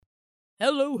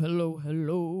Hello, hello,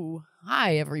 hello.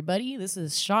 Hi, everybody. This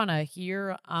is Shauna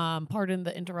here. Pardon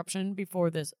the interruption before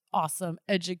this awesome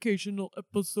educational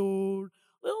episode.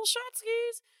 Little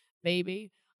shotskis,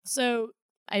 baby. So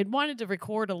I wanted to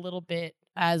record a little bit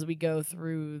as we go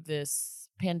through this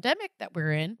pandemic that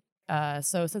we're in.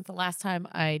 So since the last time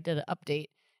I did an update,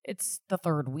 it's the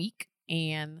third week.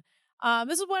 And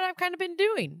this is what I've kind of been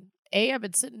doing. I've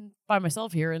been sitting by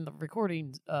myself here in the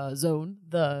recording zone,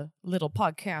 the little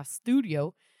podcast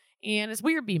studio, and it's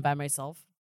weird being by myself.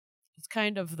 It's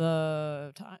kind of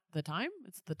the time.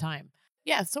 It's the time.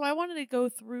 Yeah, so I wanted to go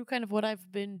through kind of what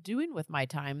I've been doing with my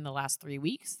time in the last 3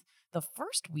 weeks. The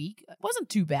first week wasn't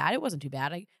too bad.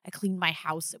 I cleaned my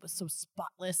house. It was so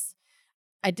spotless.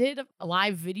 I did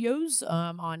live videos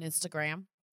on Instagram.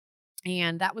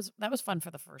 And that was fun for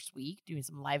the first week, doing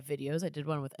some live videos. I did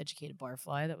one with Educated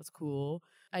Barfly. That was cool.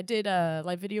 I did a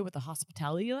live video with the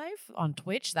Hospitality Life on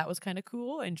Twitch. That was kind of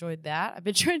cool. I enjoyed that. I've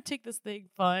been trying to take this thing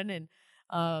fun and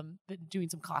been doing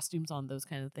some costumes on those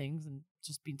kind of things and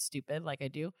just being stupid like I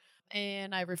do.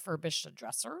 And I refurbished a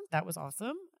dresser. That was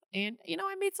awesome. And,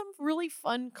 I made some really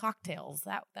fun cocktails.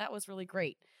 That was really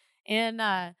great. And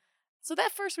so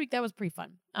that first week, that was pretty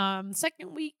fun.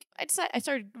 Second week, I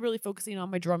started really focusing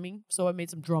on my drumming. So I made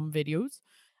some drum videos.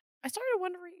 I started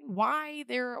wondering why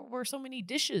there were so many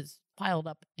dishes piled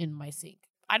up in my sink.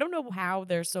 I don't know how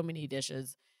there's so many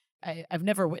dishes. I've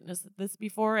never witnessed this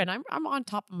before, and I'm on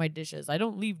top of my dishes. I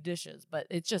don't leave dishes, but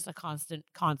it's just a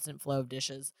constant flow of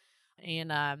dishes.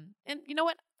 And you know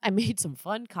what? I made some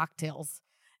fun cocktails.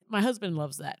 My husband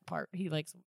loves that part. He's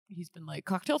been like,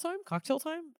 cocktail time.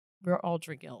 We're all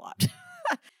drinking a lot.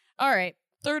 All right.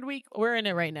 Third week, we're in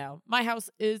it right now. My house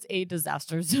is a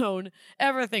disaster zone.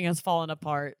 Everything has fallen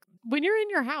apart. When you're in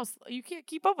your house, you can't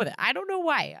keep up with it. I don't know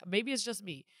why. Maybe it's just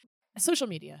me. Social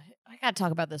media. I got to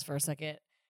talk about this for a second.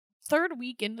 Third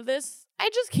week into this, I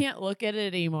just can't look at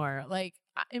it anymore. Like,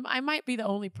 I might be the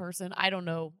only person. I don't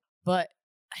know. But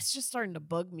it's just starting to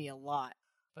bug me a lot.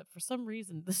 But for some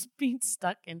reason, this being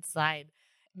stuck inside,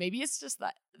 maybe it's just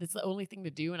that it's the only thing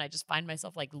to do, and I just find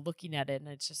myself like looking at it, and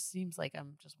it just seems like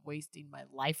I'm just wasting my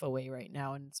life away right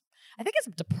now, and I think it's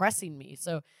depressing me.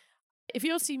 So if you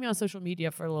don't see me on social media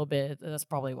for a little bit, that's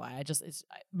probably why.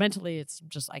 Mentally, it's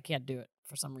just I can't do it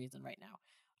for some reason right now.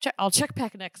 I'll check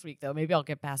back next week though. Maybe I'll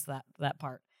get past that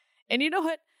part. And you know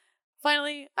what?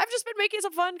 Finally, I've just been making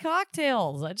some fun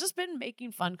cocktails. I've just been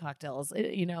making fun cocktails.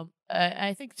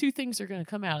 I think two things are going to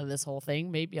come out of this whole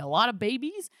thing. Maybe a lot of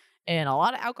babies and a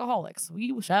lot of alcoholics.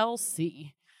 We shall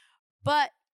see.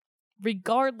 But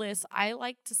regardless, I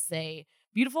like to say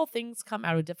beautiful things come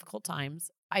out of difficult times.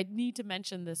 I need to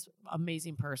mention this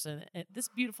amazing person. This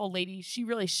beautiful lady, she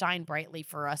really shined brightly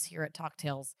for us here at Talk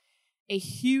Tales. A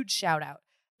huge shout out,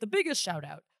 the biggest shout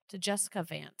out to Jessica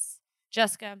Vance.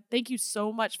 Jessica, thank you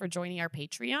so much for joining our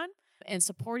Patreon and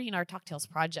supporting our Talk Tales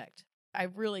project. I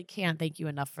really can't thank you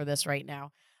enough for this right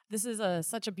now. This is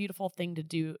such a beautiful thing to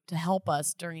do to help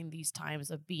us during these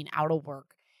times of being out of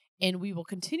work. And we will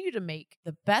continue to make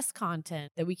the best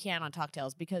content that we can on Talk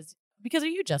Tales because of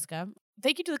you, Jessica.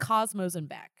 Thank you to the Cosmos and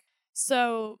back.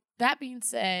 So that being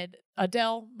said,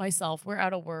 Adele, myself, we're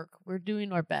out of work. We're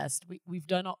doing our best.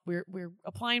 We're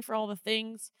applying for all the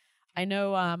things. I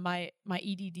know my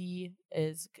EDD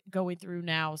is going through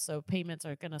now, so payments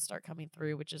are going to start coming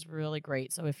through, which is really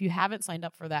great. So if you haven't signed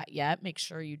up for that yet, make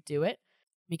sure you do it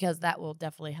because that will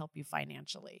definitely help you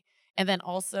financially. And then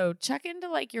also check into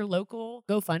like your local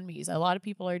GoFundMes. A lot of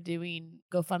people are doing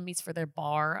GoFundMes for their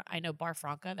bar. I know Bar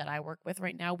Franca that I work with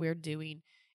right now, we're doing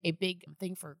a big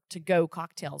thing for to-go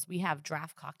cocktails. We have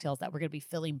draft cocktails that we're going to be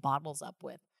filling bottles up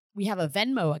with. We have a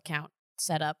Venmo account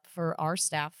set up for our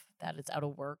staff that is out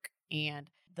of work. And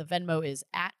the Venmo is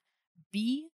at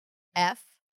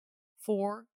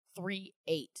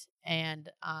BF438. And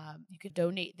you can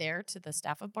donate there to the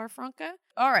staff of Bar Franca.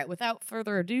 All right, without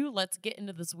further ado, let's get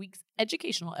into this week's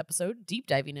educational episode, deep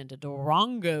diving into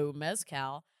Durango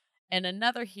Mezcal and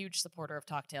another huge supporter of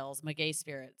Talk Tales, Maguey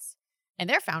Spirits. And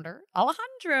their founder,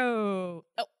 Alejandro.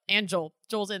 Oh, and Joel.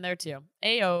 Joel's in there too.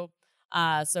 Ayo.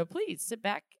 So please sit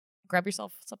back, grab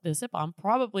yourself something to sip on,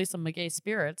 probably some Maguey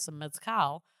Spirits, some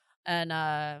Mezcal. And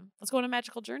let's go on a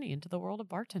magical journey into the world of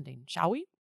bartending, shall we?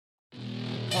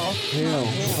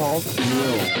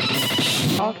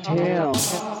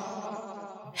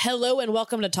 Hello and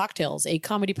welcome to Talk Tales, a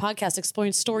comedy podcast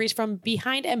exploring stories from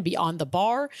behind and beyond the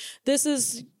bar. This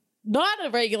is not a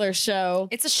regular show.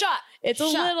 It's a shot. It's a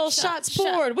little shots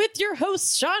poured with your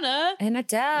hosts, Shauna. And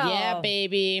Adele. Yeah,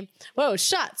 baby. Whoa,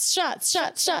 shots.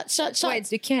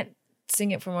 Wait, you can't sing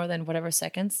it for more than whatever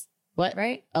seconds. What?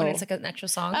 Right? Oh. When it's like an actual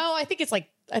song? Oh, I think it's like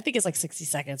I think it's like 60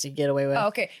 seconds you get away with. Oh,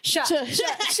 okay. Shot.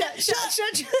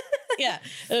 Yeah.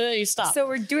 You stop. So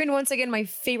we're doing once again my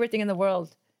favorite thing in the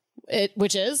world.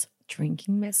 Which is?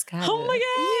 Drinking mezcal. Oh my God.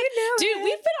 You know Dude, it.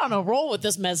 we've been on a roll with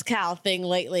this mezcal thing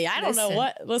lately. I don't know Listen.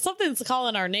 what. Well, something's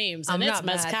calling our names, and I'm it's not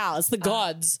mad. mezcal. It's the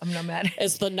gods. I'm not mad.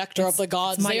 It's the nectar of the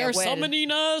gods. They are Mayahuel.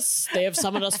 summoning us. They have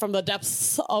summoned us from the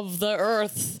depths of the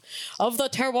earth, of the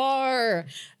terroir.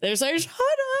 They're saying,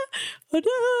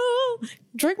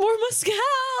 drink more mezcal.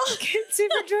 Get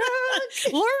super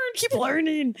drunk. Keep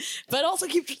learning, but also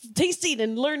keep tasting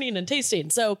and learning and tasting.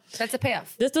 So That's a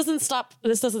payoff. this doesn't stop.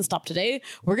 This doesn't stop today.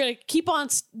 We're gonna keep on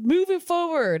moving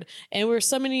forward, and we're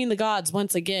summoning the gods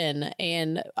once again.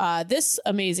 And this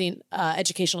amazing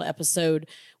educational episode,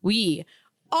 we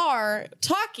are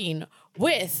talking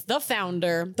with the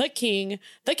founder, the king,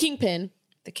 the kingpin,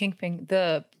 The kingpin,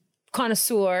 the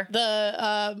connoisseur,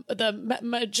 the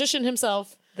magician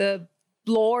himself, the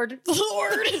lord.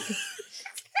 Lord.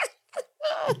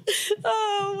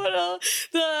 Oh, what else?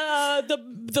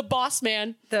 The boss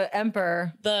man, The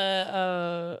emperor.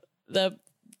 the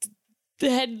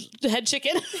head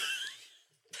chicken,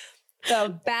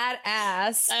 The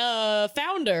badass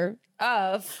founder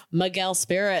of Miguel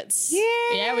Spirits.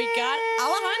 Yeah, we got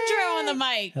Alejandro on the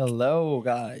mic. Hello,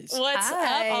 guys. What's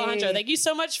Hi. up, Alejandro? Thank you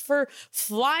so much for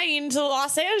flying to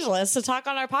Los Angeles to talk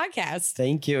on our podcast.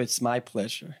 Thank you. It's my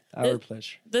pleasure. Our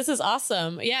pleasure. This is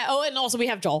awesome. Yeah. Oh, and also we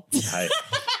have Joel. Hi,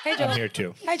 Hey Joel. I'm here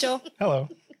too. Hi Joel. Hello.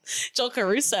 Joel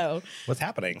Caruso. What's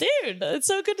happening? Dude, it's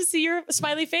so good to see your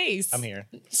smiley face. I'm here.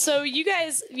 So you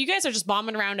guys are just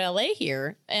bombing around LA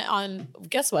here on,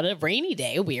 guess what, a rainy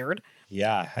day. Weird.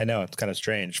 Yeah, I know. It's kind of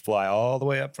strange. Fly all the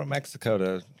way up from Mexico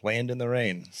to land in the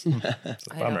rain. It's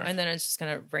a I know. bummer. And then it's just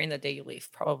gonna rain the day you leave,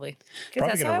 probably. 'Cause Probably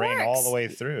that's going how to it rain works. all the way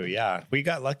through. Yeah. We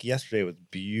got lucky yesterday. It was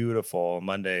beautiful.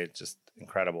 Monday, just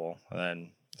incredible. And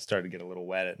then it started to get a little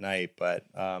wet at night. But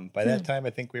by that time, I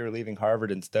think we were leaving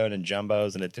Harvard and Stone and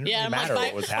Jumbos, and it didn't Yeah, really I'm matter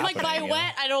like, what was I'm like, happening. by you know?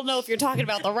 wet, I don't know if you're talking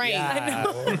about the rain. Yeah,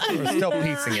 we're still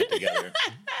piecing it together.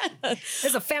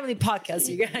 It's a family podcast,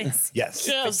 you guys. Yes.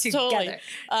 Yes, Together. totally.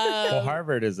 Well,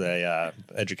 Harvard is a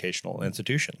educational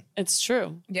institution. It's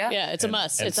true. Yeah. Yeah, it's a And-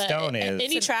 must. and It's Stone is-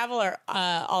 any traveler,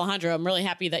 Alejandro, I'm really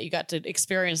happy that you got to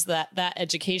experience that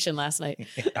education last night.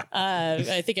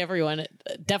 I think everyone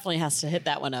definitely has to hit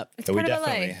that one up. It's So we part of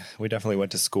definitely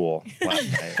went to school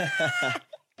last night.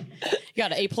 You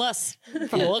got an A+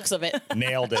 from the looks of it.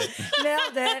 Nailed it.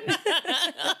 Nailed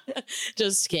it.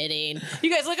 Just kidding. You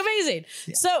guys look amazing.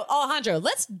 So, Alejandro,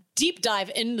 let's deep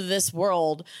dive into this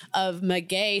world of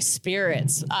Maguey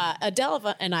Spirits.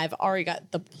 Adela and I have already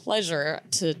got the pleasure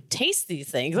to taste these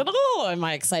things. And am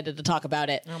I excited to talk about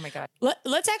it. Oh my god.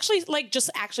 Let's actually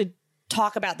actually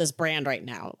talk about this brand right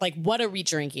now. Like, what are we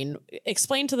drinking?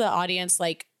 Explain to the audience,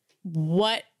 like,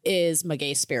 what is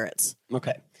Maguey Spirits?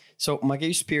 Okay. So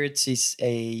Maguey Spirits is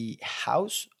a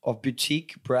house of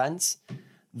boutique brands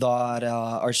that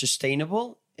are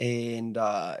sustainable and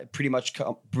pretty much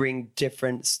bring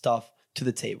different stuff to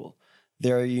the table.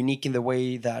 They're unique in the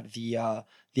way that the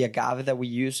agave that we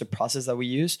use, the process that we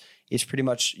use, is pretty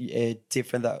much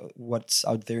different than what's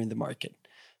out there in the market.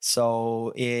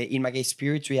 So in Maguey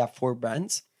Spirits, we have 4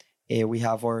 brands. We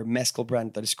have our mezcal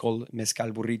brand that is called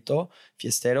Mezcal Burrito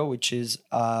Fiestero, which is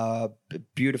a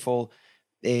beautiful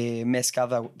mezcal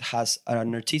that has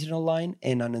an artisanal line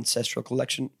and an ancestral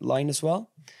collection line as well.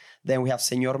 Then we have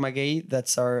Señor Maguey,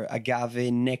 that's our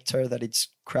agave nectar that it's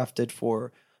crafted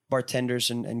for bartenders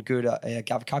and good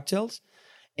agave cocktails.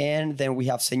 And then we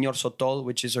have Señor Sotol,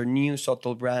 which is our new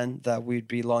Sotol brand that we'd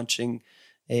be launching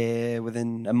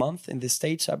within a month in the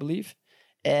States, I believe.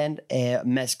 And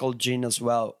Mezcal Gin as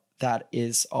well. That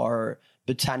is our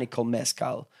botanical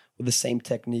mezcal with the same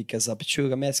technique as a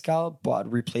Pechuga mezcal,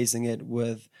 but replacing it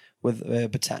with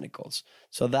botanicals.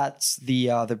 So that's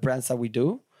the brands that we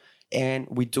do. And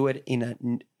we do it in a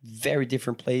very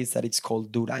different place that it's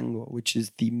called Durango, which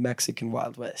is the Mexican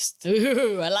Wild West.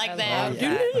 Ooh, I like that. love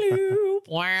that.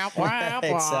 Wah, wah, wah.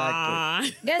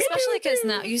 Exactly. Yeah, especially because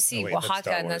now you see Oh, wait, that's Oaxaca,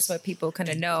 Star and that's Wars. what people kind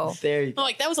of know. There you Oh, go.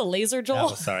 like that was a laser,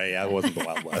 Joel. Oh, sorry, I wasn't the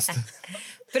Wild West.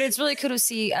 But it's really cool to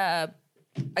see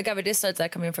agave distillates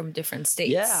that come in from different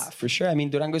states. Yeah, for sure. I mean,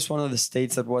 Durango is one of the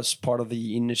states that was part of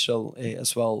the initial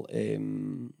as well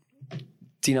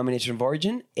denomination of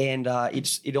origin, and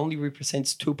it only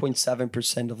represents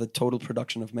 2.7% of the total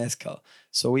production of mezcal.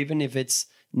 So even if it's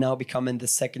now becoming the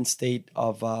second state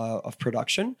of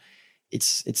production,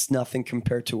 it's nothing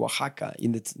compared to Oaxaca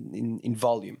in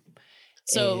volume.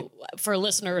 So for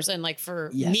listeners and like for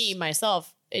Yes. me,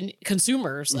 myself, and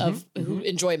consumers of who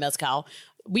enjoy mezcal,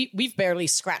 we've barely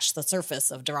scratched the surface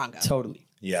of Durango. Totally.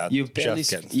 Yeah, You've barely,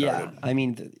 just getting yeah. started. I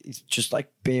mean, it's just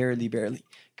like barely,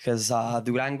 because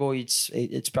Durango,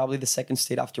 it's probably the second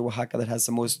state after Oaxaca that has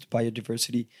the most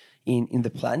biodiversity in the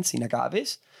plants in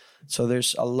agaves. So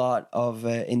there's a lot of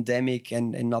endemic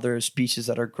and other species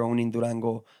that are grown in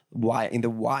Durango in the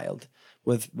wild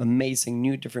with amazing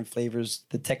new different flavors.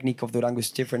 The technique of Durango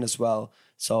is different as well.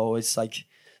 So it's like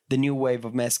the new wave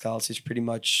of mezcals is pretty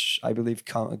much, I believe,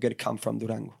 going to come from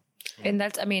Durango. And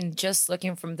that's, I mean, just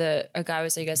looking from the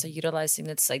agaves that you guys are utilizing,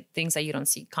 it's like things that you don't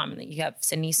see commonly. You have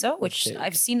cenizo, which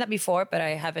I've seen that before, but I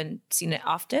haven't seen it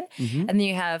often. And then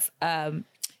you have,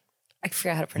 I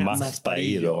forgot how to pronounce it.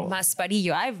 Masparillo.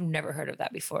 Masparillo. I've never heard of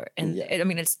that before. And I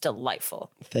mean, it's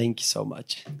delightful. Thank you so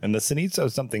much. And the cenizo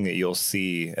is something that you'll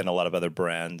see in a lot of other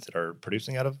brands that are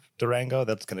producing out of Durango.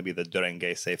 That's going to be the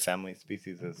Duranguese family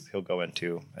species, as he'll go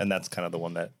into, and that's kind of the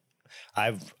one that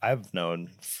I've known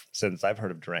since I've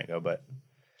heard of Durango. But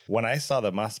when I saw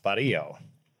the Masparillo,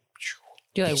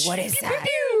 You're like, what is that?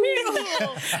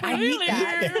 I need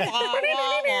that.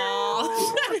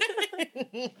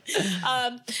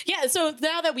 Yeah, so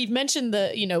now that we've mentioned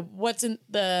what's in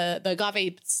the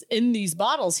agaves in these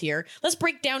bottles here, let's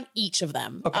break down each of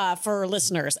them for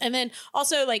listeners, and then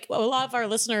also like a lot of our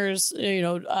listeners,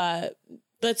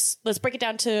 let's break it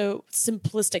down to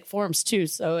simplistic forms too.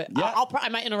 So I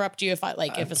might interrupt you if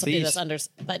if it's something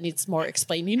that needs more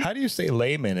explaining. how do you say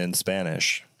layman in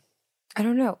Spanish? I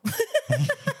don't know.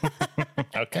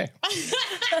 Okay.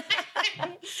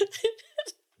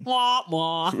 Wah,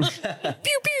 wah.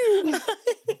 Pew, pew.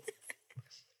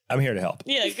 I'm here to help.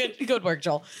 Yeah, good work,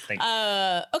 Joel. Thanks.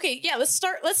 Okay, yeah, let's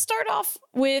start off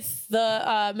with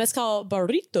the mezcal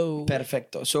burrito.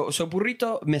 Perfecto. So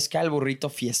burrito, mezcal burrito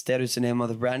fiestero is the name of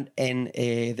the brand, and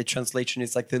the translation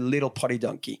is like the little party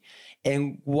donkey.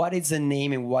 And what is the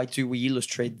name and why do we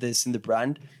illustrate this in the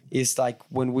brand is like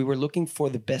when we were looking for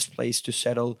the best place to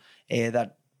settle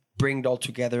that bring it all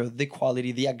together, the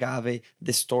quality, the agave,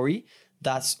 the story.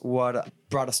 That's what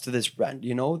brought us to this brand.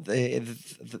 You know,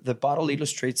 the bottle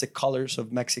illustrates the colors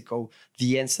of Mexico,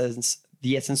 the essence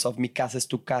of mi casa es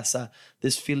tu casa,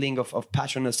 this feeling of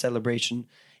passion and celebration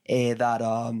that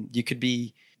you could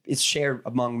be. It's shared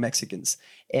among Mexicans.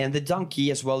 And the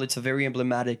donkey as well, it's a very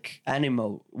emblematic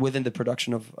animal within the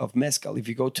production of mezcal. If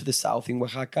you go to the south in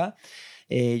Oaxaca,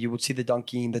 you would see the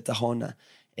donkey in the Tahona.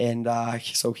 And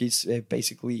so he's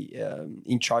basically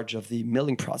in charge of the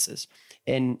milling process.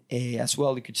 And as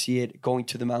well, you could see it going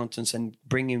to the mountains and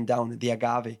bringing down the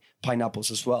agave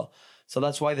pineapples as well. So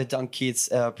that's why the donkey is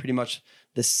pretty much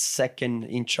the second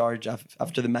in charge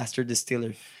after the master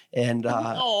distiller. And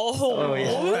Donkey.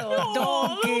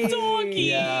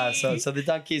 yeah, so the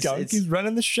donkey's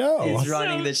running the show. It's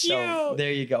running So the show. cute.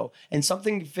 There you go. And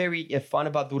something very fun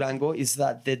about Durango is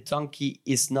that the donkey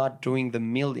is not doing the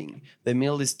milling. The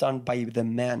mill is done by the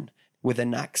man with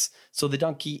an axe. So the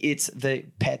donkey, it's the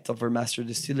pet of our master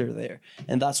distiller there.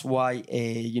 And that's why,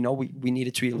 we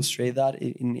needed to illustrate that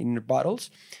in the bottles.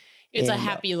 It's a And,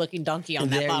 happy looking donkey on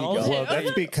there that you bottle. go. too. Well,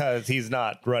 that's because he's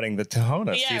not running the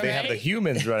Tahona. Yeah, See, they have right? the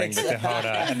humans running the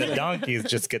Tahona, and the donkeys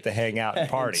just get to hang out and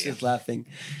party. She's laughing,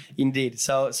 indeed.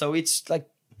 So it's like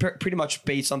pretty much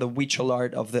based on the huichol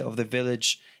art of the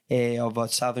village of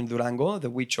southern Durango,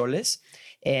 the huicholes,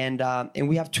 and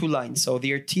we have two lines. So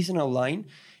the artisanal line,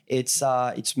 it's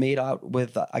made out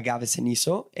with agave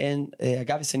cenizo, and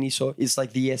agave cenizo is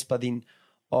like the espadin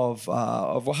of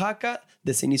Oaxaca.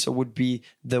 The cenizo would be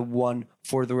the one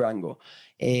for Durango.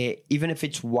 Even if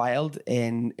it's wild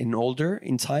and older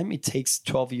in time, it takes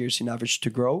 12 years in average to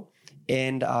grow.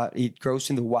 And it grows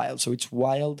in the wild. So it's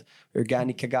wild,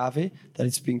 organic agave that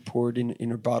is being poured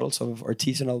in our bottles of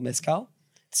artisanal mezcal.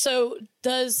 So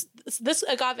does this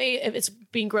agave, if it's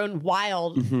being grown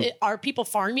wild, are people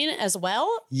farming it as well?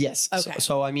 Yes. Okay.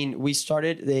 So I mean, we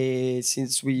started,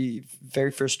 since we very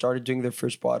first started doing the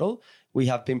first bottle, we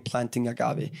have been planting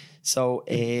agave. So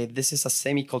this is a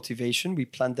semi-cultivation. We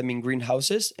plant them in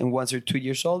greenhouses, and once they're 2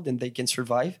 years old and they can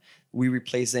survive, we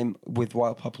replace them with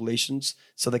wild populations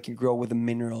so they can grow with the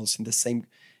minerals in the same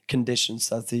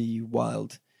conditions as the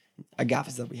wild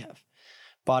agaves that we have.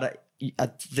 But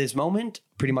at this moment,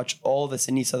 pretty much all the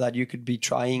ceniza that you could be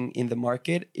trying in the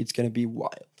market, it's going to be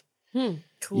wild.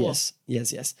 Cool.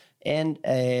 Yes. And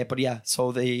but yeah,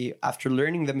 so after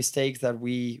learning the mistakes that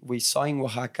we saw in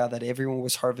Oaxaca, that everyone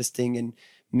was harvesting and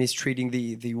mistreating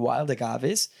the wild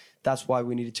agaves, that's why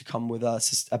we needed to come with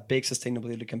a big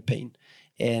sustainability campaign.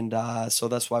 And so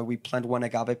that's why we plant one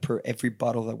agave per every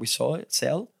bottle that we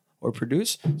sell or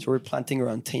produce. So we're planting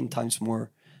around 10 times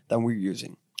more than we're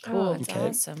using. Oh, that's Okay.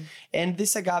 awesome. And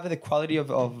this agave, the quality of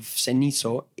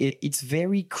cenizo, it's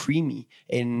very creamy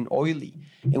and oily.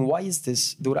 And why is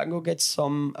this? Durango gets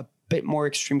a bit more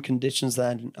extreme conditions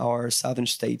than our southern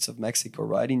states of Mexico,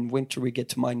 right? In winter, we get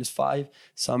to -5,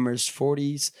 summers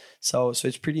 40s. So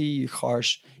it's pretty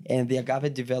harsh. And the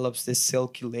agave develops this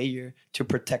silky layer to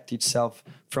protect itself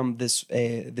from this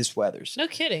weathers. No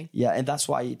kidding. Yeah, and that's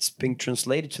why it's being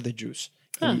translated to the juice.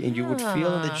 And you would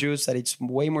feel in the juice that it's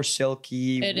way more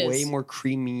silky, It way is. more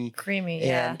creamy. Creamy,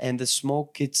 yeah. And the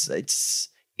smoke, it's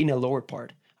in a lower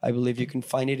part. I believe you can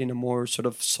find it in a more sort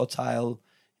of subtle,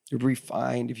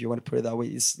 refined, if you want to put it that way.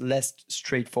 It's less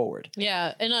straightforward.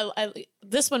 Yeah, and I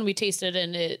this one we tasted,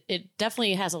 and it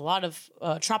definitely has a lot of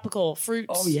tropical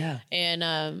fruits. Oh, yeah.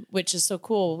 And which is so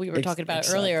cool. We were talking about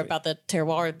it earlier exactly. about the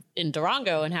terroir in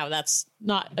Durango and how that's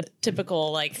not a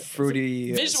typical like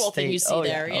Fruity visual thing you state. see Oh,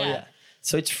 there. Oh, Yeah.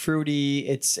 So it's fruity.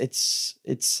 It's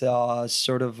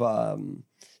sort of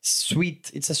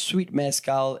sweet. It's a sweet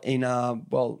mezcal in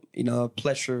a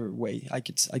pleasure way. I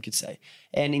could say.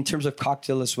 And in terms of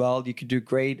cocktail as well, you could do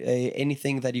great.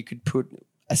 Anything that you could put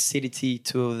acidity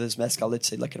to this mezcal. Let's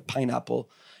say like a pineapple,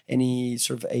 any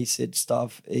sort of acid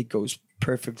stuff. It goes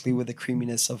perfectly with the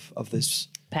creaminess of this.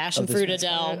 Passion Of this fruit,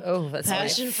 mezcal. Adele. Oh, that's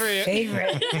Passion my fruit.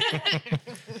 favorite.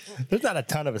 There's not a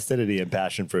ton of acidity in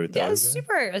passion fruit, though. Yeah, it's is there?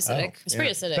 super acidic. It's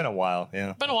pretty acidic. It's been a while.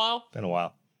 Yeah. Been a while. Been a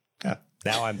while. Yeah.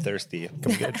 Now I'm thirsty. Can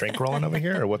we get a drink rolling over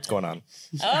here, or what's going on?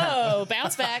 Oh,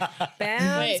 bounce back.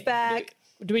 Bounce Wait. back.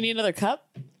 Do we need another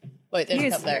cup? Wait, there's a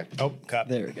Here's- cup there. Oh, cup.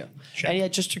 There we go. Sure. And yeah,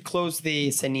 just to close the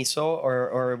cenizo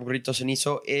or burrito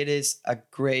cenizo, it is a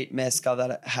great mezcal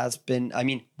that has been. I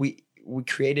mean, we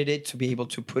created it to be able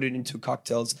to put it into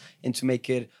cocktails and to make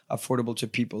it affordable to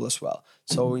people as well.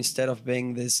 So instead of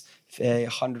being this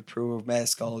 100 proof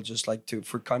mezcal, just like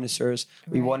for connoisseurs,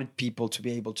 we wanted people to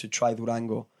be able to try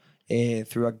Durango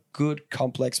through a good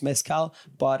complex mezcal,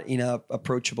 but in a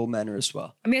approachable manner as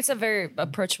well. I mean, it's a very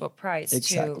approachable price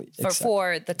Exactly, too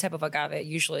for the type of agave.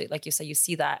 Usually, like you say, you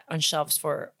see that on shelves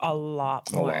for a lot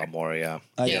A more. lot more, yeah.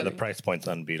 I Yeah, the agree. price point's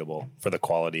unbeatable for the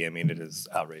quality. I mean, it is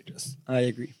outrageous. I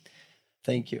agree.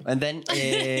 Thank you. And then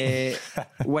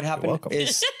what happened welcome.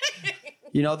 is,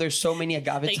 there's so many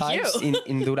agave Thank types you.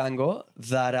 in Durango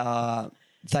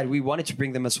that we wanted to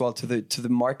bring them as well to the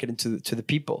market and to the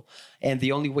people. And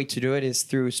the only way to do it is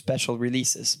through special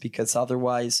releases, because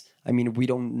otherwise, I mean, we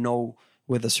don't know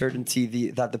with a certainty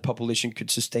that the population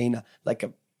could sustain a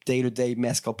day-to-day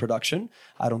mezcal production.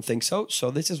 I don't think so.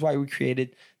 So this is why we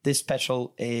created this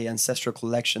special ancestral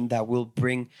collection that will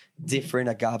bring different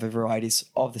agave varieties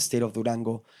of the state of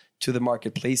Durango to the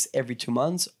marketplace every 2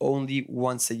 months. Only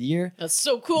once a year, That's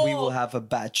so cool. we will have a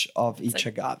batch of each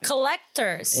agave.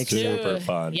 Collectors, Super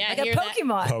fun. Yeah, like a hear that?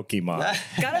 Pokemon. Pokemon.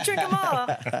 Gotta drink them all.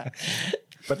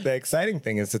 But the exciting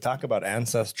thing is to talk about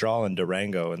ancestral and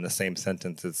Durango in the same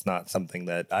sentence. It's not something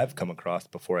that I've come across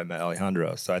before I met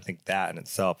Alejandro. So I think that in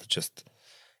itself is just,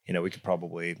 we could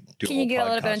probably do. Can you get a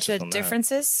little bit into the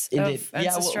differences Indeed. of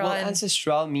ancestral? Well, and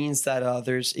ancestral means that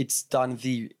it's done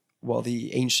the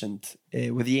ancient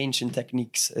with the ancient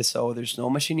techniques. So there's no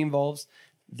machine involved.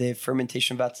 The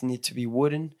fermentation vats need to be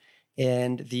wooden,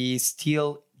 and the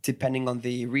steel, depending on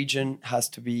the region, has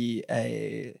to be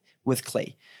with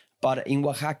clay. But in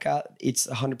Oaxaca, it's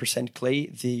 100% clay.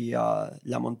 The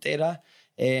La Montera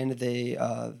and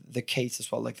the case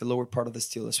as well, like the lower part of the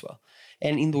steel as well.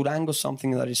 And in Durango,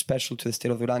 something that is special to the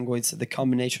state of Durango is the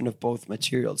combination of both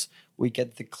materials. We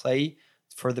get the clay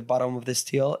for the bottom of the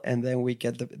steel, and then we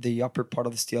get the upper part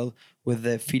of the steel with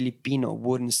the Filipino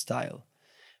wooden style.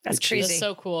 That's which crazy. That's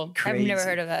so cool. I've never crazy.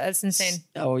 heard of that. That's insane.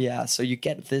 Oh yeah, so you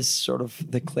get this sort of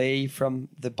the clay from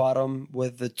the bottom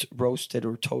with the roasted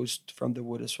or toast from the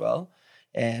wood as well,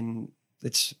 and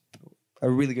it's a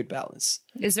really good balance.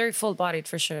 It's very full bodied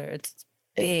for sure. It's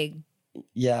big,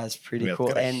 Yeah, it's pretty It's cool.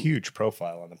 got a And huge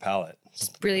profile on the palate.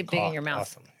 It's really big in your mouth.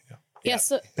 Awesome. Yeah. Yeah,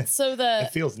 so the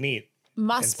It feels neat.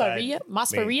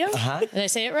 Masparillo? Uh-huh. Did I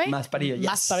say it right? Masparillo,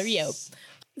 yes. Masparillo.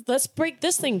 Let's break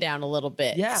this thing down a little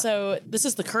bit. Yeah. So this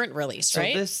is the current release, So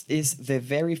right? this is the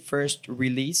very first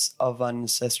release of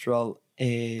ancestral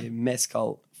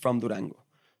mezcal from Durango.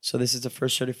 So this is the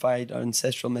first certified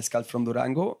ancestral mezcal from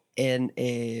Durango, and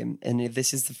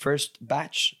this is the first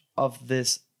batch of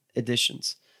this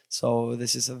editions. So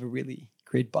this is a really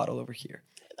great bottle over here.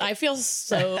 I feel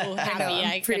so happy I'm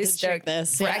I pretty got to drink stoked.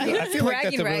 this. Bragging. I feel like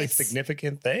that's Bragging a really rights.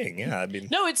 significant thing. Yeah, I mean,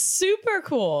 No, it's super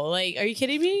cool. Like, are you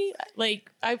kidding me?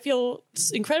 Like, I feel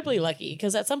incredibly lucky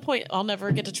because at some point I'll never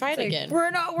get to try it again.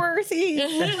 We're not worthy.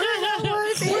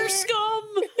 We're scum.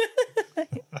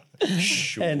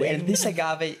 and this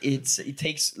agave, it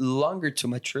takes longer to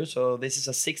mature. So this is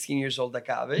a 16 years old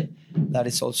agave that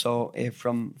is also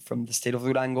from the state of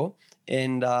Durango,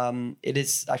 and it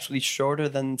is actually shorter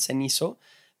than Cenizo,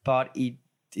 but it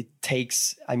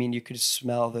takes. I mean, you could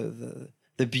smell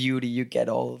the beauty. You get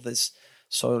all of this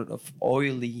sort of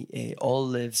oily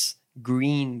olives.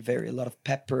 Green, a lot of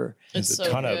pepper. It's There's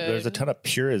a ton of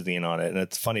pyrazine on it, and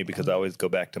it's funny because I always go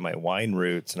back to my wine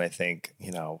roots, and I think,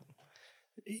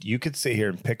 you could sit here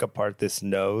and pick apart this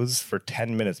nose for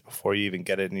 10 minutes before you even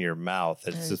get it in your mouth.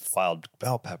 It's just wild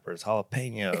bell peppers,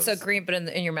 jalapenos. It's so green, but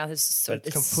in your mouth it's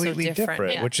completely so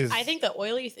different. Yeah. Which is, I think the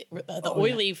oily,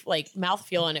 like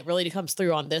mouthfeel in it really comes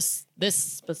through on this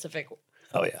specific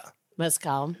oh yeah,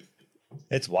 mezcal.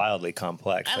 it's wildly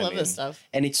complex. I love this stuff.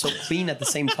 And it's so clean at the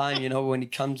same time. When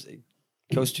it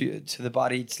goes to the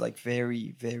body, it's like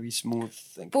very, very smooth.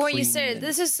 And But when you clean said and-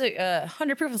 this is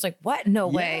 100 proof, it's like, what? No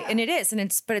way. And it is, and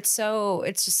it's so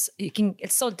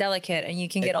delicate, and you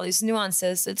can get all these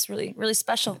nuances. It's really, really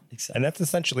special. And that's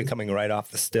essentially coming right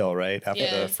off the still, right? After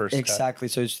Yeah. the first cut. Exactly.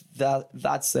 So it's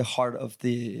that's the heart of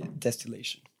the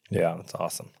destillation. Yeah, that's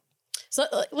awesome. So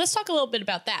let's talk a little bit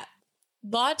about that. A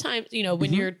lot of times,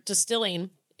 when you're distilling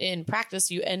in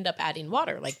practice, you end up adding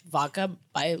water. Like vodka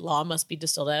by law must be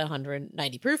distilled at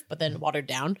 190 proof, but then watered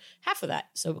down half of that.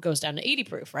 So it goes down to 80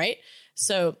 proof, right?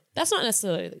 So that's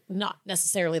not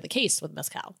necessarily the case with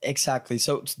mezcal. Exactly.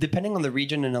 So it's depending on the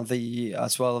region and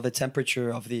as well the temperature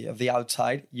of the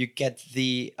outside, you get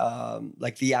the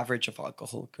the average of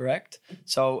alcohol, correct?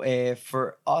 So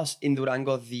for us in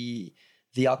Durango, the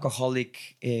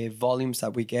alcoholic volumes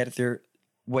that we get, they're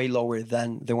way lower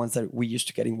than the ones that we used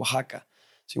to get in Oaxaca.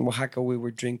 So in Oaxaca, we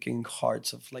were drinking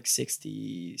hearts of like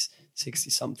 60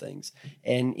 somethings.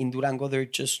 And in Durango, they're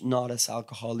just not as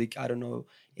alcoholic. I don't know.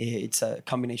 It's a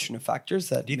combination of factors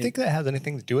that... Do you think that has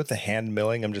anything to do with the hand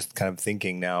milling? I'm just kind of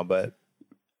thinking now, but...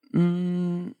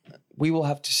 we will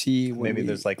have to see. Maybe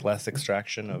there's like less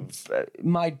extraction of... It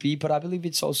might be, but I believe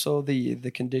it's also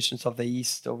the conditions of the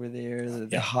yeast over there,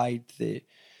 the height.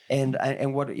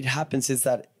 And what it happens is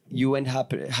that you end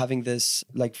up having this,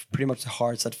 like pretty much the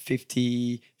hearts at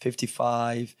 50,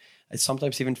 55, and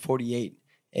sometimes even 48.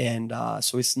 And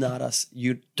so it's not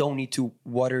you don't need to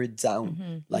water it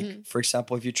down. For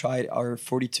example, if you tried our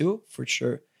 42, for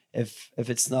sure, if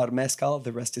it's not mezcal,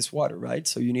 the rest is water, right?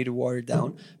 So you need to water it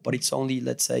down, but it's only,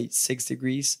 let's say, 6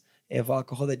 degrees of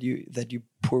alcohol that you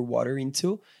pour water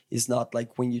into. Is not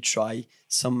like when you try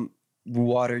some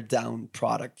watered down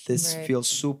product. This feels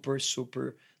super,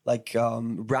 super like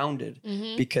rounded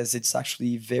because it's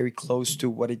actually very close to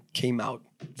what it came out,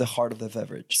 the heart of the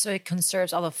beverage. So it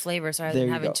conserves all the flavors rather than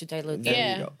having to dilute them.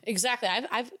 Yeah, exactly.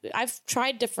 I've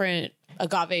tried different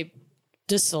agave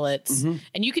distillates,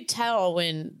 and you could tell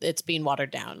when it's being watered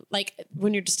down. Like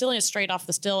when you're distilling it straight off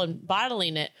the still and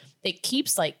bottling it, it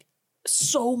keeps like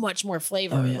so much more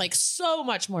flavor, like so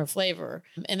much more flavor.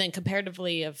 And then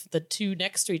comparatively of the two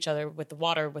next to each other with the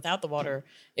water, without the water,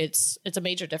 it's a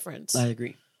major difference. I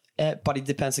agree. But it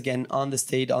depends again on the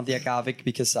state, on the agave,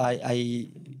 because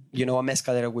a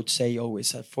mezcalera would say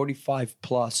always at 45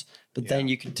 plus, but then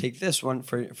you can take this one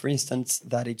for instance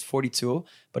that it's 42,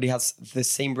 but it has the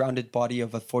same rounded body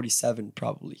of a 47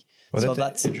 probably. Well, so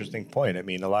that's an interesting point. I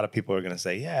mean, a lot of people are going to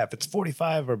say, yeah, if it's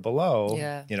 45 or below,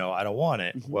 I don't want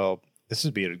it. Well, this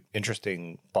would be an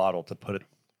interesting bottle to put it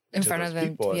in to front those of them.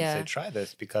 people and say, try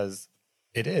this because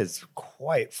it is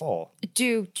quite full.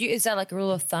 Is that like a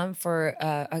rule of thumb for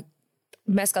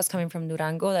mezcals coming from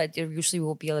Durango that it usually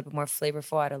will be a little bit more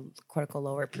flavorful at a quite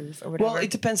lower proof or whatever? Well,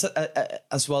 it depends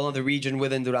as well on the region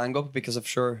within Durango because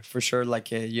for sure,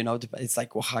 like, it's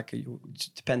like Oaxaca. It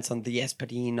depends on the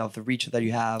Espadín of the region that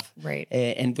you have. Right.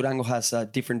 And Durango has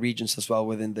different regions as well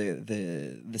within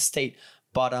the state.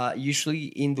 But usually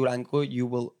in Durango, you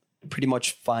will pretty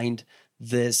much find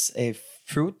this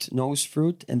nose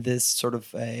fruit, and this sort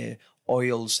of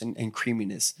oils and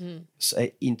creaminess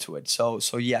into it.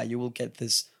 So yeah, you will get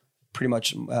this pretty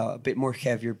much a bit more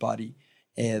heavier body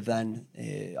than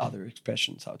other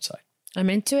expressions outside. I'm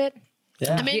into it.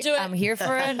 Yeah. I'm into it. I'm here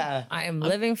for it. I am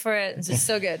living for it. This is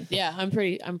so good. Yeah,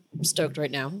 I'm stoked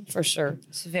right now for sure.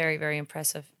 It's very, very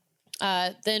impressive.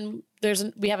 Then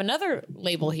we have another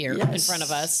label here in front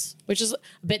of us, which is a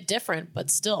bit different, but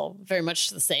still very much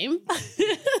the same.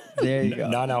 There you go.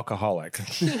 Non-alcoholic.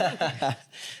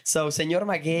 So, Señor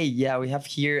Maguey, we have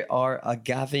here our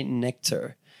agave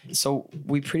nectar. So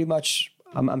we pretty much,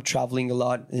 I'm traveling a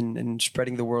lot and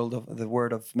spreading the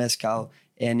word of mezcal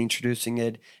and introducing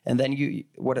it. And then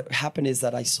what happened is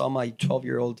that I saw my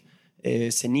 12-year-old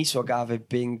cenizo agave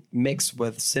being mixed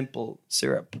with simple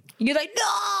syrup. You're like,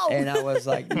 no. And I was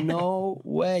like, no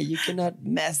way, you cannot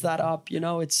mess that up. You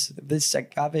know, it's this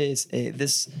agave is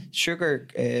this sugar.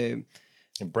 And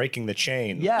breaking the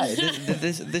chain. Yeah,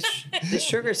 this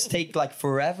sugars take like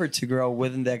forever to grow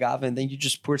within the agave, and then you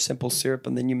just pour simple syrup,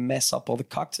 and then you mess up all the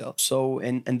cocktail. So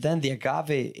and then the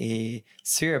agave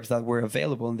syrups that were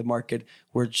available in the market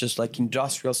were just like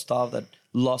industrial stuff that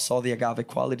lost all the agave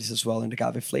qualities as well and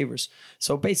agave flavors.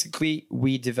 So basically,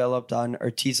 we developed an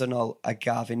artisanal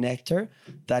agave nectar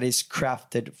that is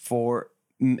crafted for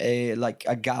like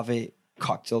agave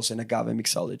cocktails and agave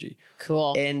mixology.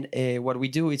 Cool. And what we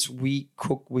do is we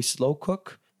slow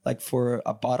cook. Like for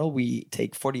a bottle, we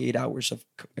take 48 hours of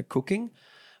cooking,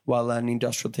 while an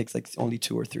industrial takes like only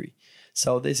 2 or 3.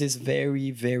 So this is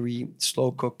very, very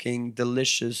slow cooking,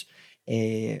 delicious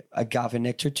agave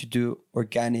nectar to do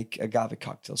organic agave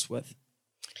cocktails with.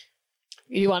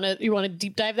 You want to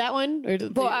deep dive that one? Or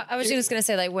Well, I was just gonna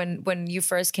say, like, when you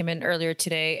first came in earlier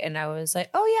today, and I was like,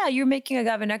 "Oh yeah, you're making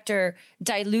agave nectar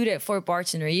diluted for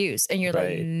bartender use," and you're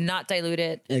Right. like, "Not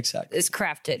diluted, Exactly. it's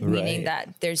crafted," meaning Right.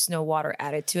 that there's no water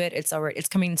added to it. It's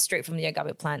coming straight from the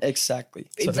agave plant. Exactly.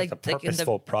 So it's like a in the-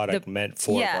 purposeful product meant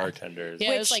for yeah. bartenders.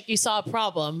 yeah, it was which- like you saw a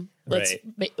problem. Let's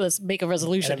Right. let's make a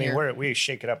resolution And I mean, here. we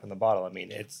shake it up in the bottle. I mean,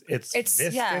 it's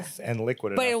viscous yeah. and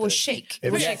liquid, But enough it will that shake. It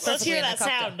It will makes- shake Let's hear perfectly in that the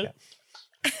cocktail. sound.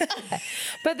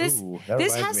 But this Ooh, that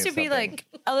this reminds has me to of be something. like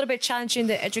a little bit challenging,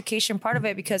 the education part of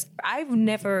it, because I've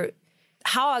never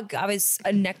how agave's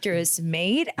a nectar is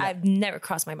made. I've never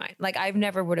crossed my mind. Like I've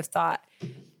never would have thought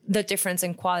the difference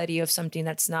in quality of something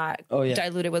that's not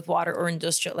diluted with water or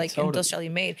industrially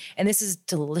made. And this is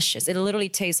delicious. It literally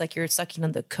tastes like you're sucking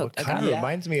on the cooked Kind agave. of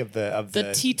reminds me of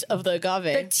The teat of the agave.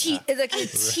 The teat is like the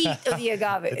teat of the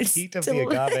agave. the It's teat of the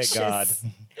agave delicious. god.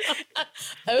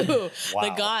 Oh, the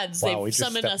Wow. gods! Wow, They've we just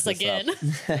summoned stepped us this again.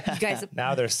 You guys,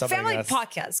 Now there's something family else.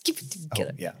 podcast. Keep it Oh,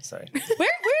 together. yeah, sorry. Where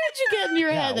did you get in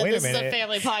your head that wait a this is a minute.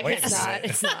 family Wait a podcast?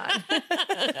 It's not.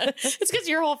 It's because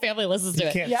your whole family listens to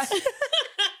it. Can't, Yeah.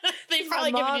 They've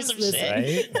probably given you mom's some listening.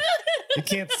 shit. right? You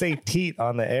can't say teat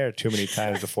on the air too many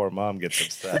times before mom gets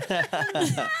upset.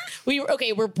 We're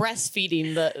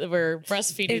breastfeeding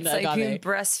It's the like being agave.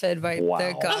 breastfed by Wow. the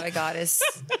agave goddess.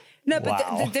 No, but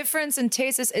Wow. the difference in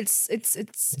taste is it's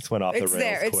This went off the it's rails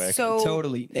there. quick. It's so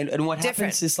Totally. And what different.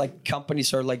 happens is like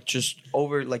companies are like just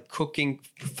over like cooking,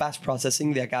 fast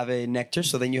processing the agave nectar.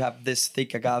 So then you have this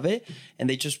thick agave and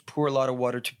they just pour a lot of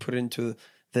water to put into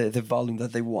the volume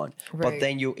that they want. But Right.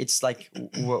 then it's like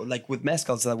like with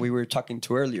mezcals that we were talking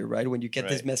to earlier, right? When you get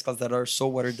these Right. mezcals that are so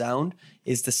watered down,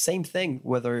 it's the same thing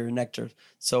with our nectar.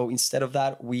 So instead of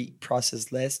that, we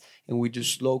process less and we do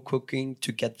slow cooking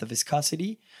to get the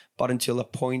viscosity, but until a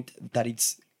point that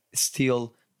it's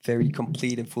still very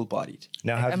complete and full-bodied.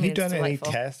 Now, have mean, you it's done any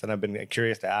delightful. tests? And I've been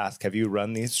curious to ask, have you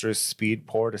run these through speed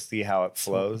pour to see how it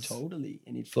flows? Totally.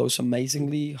 And it flows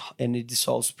amazingly and it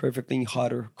dissolves perfectly in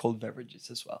hot or cold beverages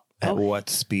as well. At what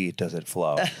speed does it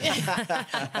flow?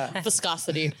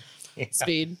 Viscosity,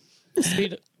 speed.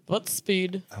 What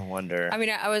speed? I wonder. I mean,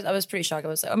 I was pretty shocked. I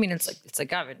was like, I mean, it's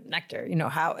agave nectar, you know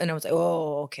how? And I was like,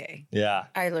 oh, okay. Yeah.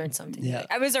 I learned something. Yeah.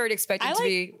 I was already expecting I to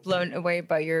be blown away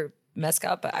by your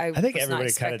mezcal, but I I think was not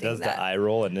everybody kind of expecting does that. the eye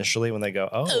roll initially when they go,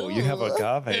 "Oh, you have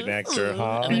agave nectar,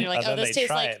 huh?" And then you're like, "Oh, then this they tastes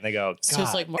try like- it and they go, So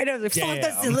it's "God." like more. And I was like, fuck,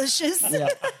 that's Damn. delicious. Yeah.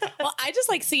 Well, I just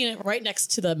like seeing it right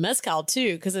next to the mezcal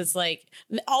too, because it's like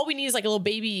all we need is like a little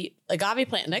baby agave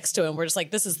plant next to it. And we're just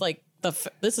like, this is like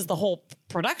this is the whole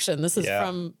production. This is Yeah.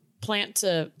 from plant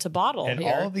to bottle And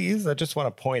here. all of these, I just want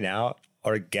to point out,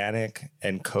 organic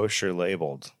and kosher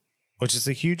labeled, which is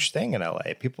a huge thing in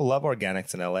LA. People love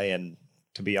organics in LA, and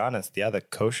to be honest, yeah, the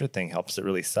kosher thing helps it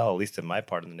really sell. At least in my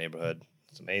part of the neighborhood,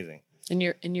 it's amazing. in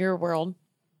your world,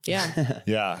 yeah.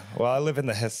 Yeah, well, I live in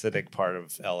the Hasidic part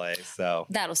of LA, so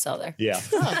That'll sell there. yeah,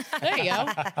 There you go.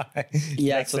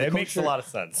 Yeah. So the it makes a kosher- lot of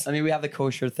sense. I mean, we have the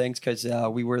kosher things because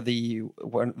we were the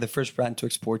first brand to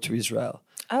export to Israel.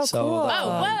 Oh, So cool. that- Oh,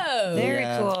 whoa. Very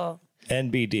Yeah. cool.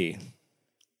 NBD,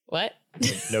 What?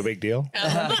 no big deal.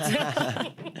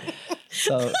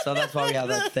 So that's why we have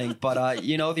that thing. But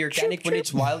you know, the organic when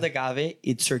it's wild agave,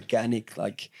 it's organic,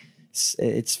 like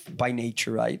it's by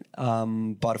nature, right?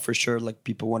 But for sure, like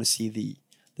people want to see the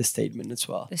statement as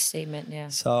well. The statement, yeah.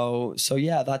 So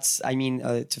yeah, that's I mean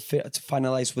to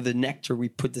finalize with the nectar, we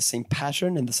put the same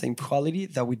passion and the same quality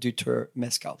that we do to our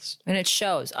mezcals. And it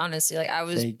shows, honestly. Like I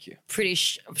was Thank you. pretty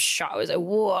shocked. I was like,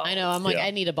 whoa. I know. I'm like, Yeah.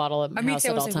 I need a bottle at my house I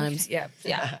at was all like, times. Yeah.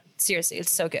 Seriously,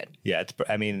 it's so good. Yeah,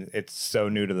 it's so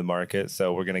new to the market,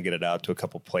 so we're gonna get it out to a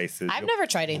couple places. I've never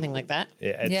tried anything like that.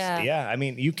 Yeah. I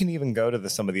mean, you can even go to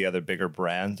some of the other bigger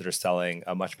brands that are selling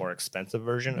a much more expensive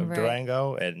version of Right.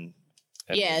 Durango, and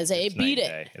Yeah, say it's beat night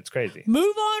it. and day. It's crazy.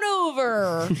 Move on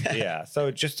over. Yeah.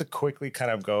 So just to quickly kind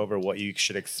of go over what you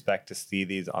should expect to see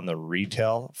these on the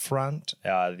retail front,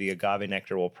 the agave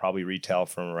nectar will probably retail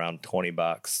from around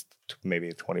 $20 to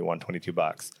maybe 21,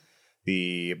 $22.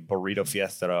 The Burrito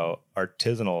Fiesta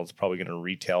artisanal is probably going to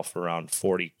retail for around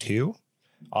 42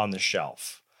 on the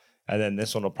shelf. And then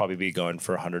this one will probably be going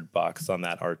for $100 on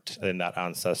that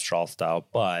ancestral style.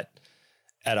 But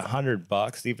at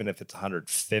 $100, even if it's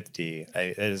 150,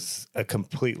 it is a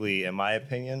completely, in my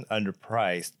opinion,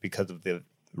 underpriced because of the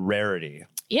rarity.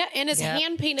 Yeah, and it's Yep.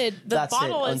 hand painted. The That's it.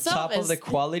 bottle On itself top is of the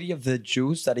quality of the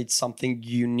juice, that it's something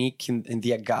unique in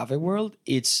the agave world,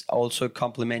 it's also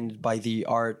complemented by the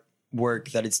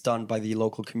artwork that it's done by the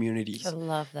local communities. I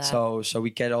love that. So we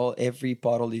get every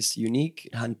bottle is unique,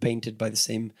 hand painted by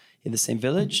in the same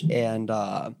village, and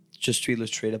just to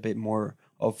illustrate a bit more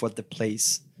of what the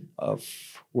place of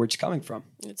where it's coming from.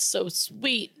 it's so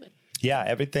sweet. Yeah,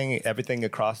 everything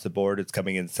across the board is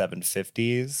coming in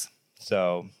 750s.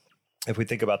 So if we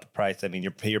think about the price, I mean,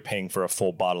 you're paying for a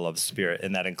full bottle of spirit,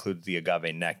 and that includes the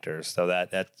agave nectar. So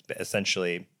that's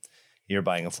essentially you're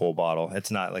buying a full bottle.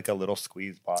 It's not like a little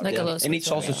squeeze bottle. Like a little And it's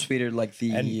sweet also one, yeah. sweeter like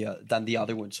than the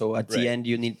other one. So at Right. the end,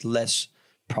 you need less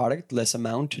product, less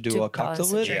amount to do To a cocktail balance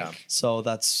the with. drink. Yeah. So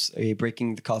that's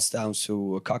breaking the cost down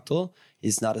to a cocktail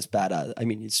is not as bad as, I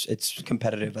mean, it's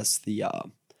competitive as the A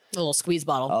little squeeze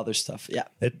bottle. other stuff. Yeah.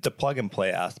 It's the plug and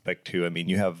play aspect too. I mean,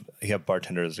 you have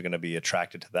bartenders that are going to be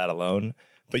attracted to that alone,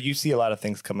 but you see a lot of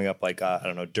things coming up like I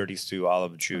don't know, Dirty Stew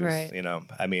olive juice. Right. You know,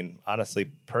 I mean, honestly,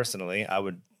 personally, I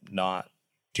would not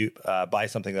buy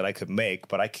something that I could make,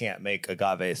 but I can't make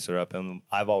agave syrup, and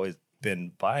I've always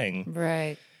been buying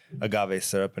Right. agave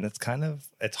syrup, and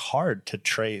it's hard to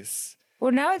trace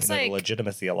Well, now it's the like,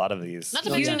 legitimacy of a lot of these. Not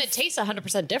to mention it tastes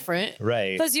 100% different.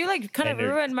 Right. plus you like kind of And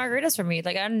they're- ruined margaritas for me.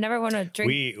 Like I never want to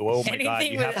drink Oh my God,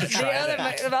 anything you have to with the try other,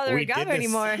 that. of other We did agave this-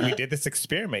 anymore. We did this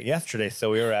experiment yesterday. So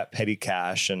we were at Petty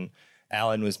Cash, and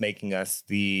Alan was making us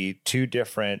the two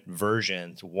different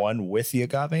versions, one with the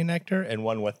agave nectar and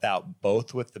one without,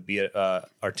 both with the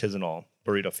artisanal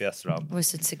Burrito Fiesta.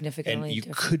 Was it And significantly you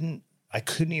different? I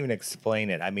couldn't even explain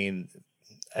it. I mean,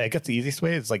 I guess the easiest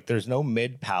way is like there's no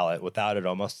mid palate without it.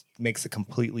 Almost makes a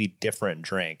completely different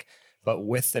drink. But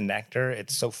with the nectar,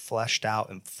 it's so fleshed out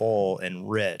and full and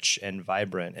rich and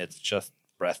vibrant. It's just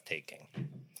breathtaking.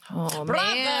 Oh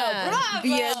Bravo, man! bravo,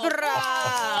 Yeah,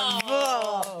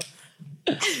 bravo!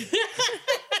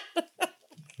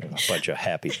 A bunch of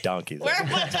happy donkeys.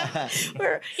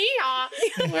 We're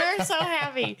so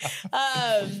happy.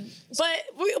 But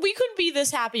we couldn't be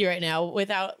this happy right now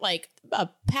without like a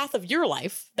path of your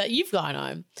life that you've gone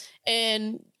on.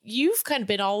 And you've kind of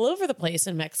been all over the place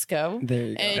in Mexico. There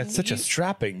you go. And At such a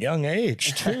strapping young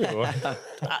age, too.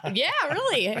 yeah,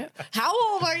 really. How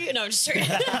old are you? No, just kidding.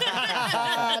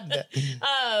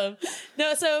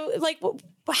 No, so like,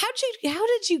 how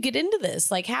did you get into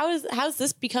this? Like, how's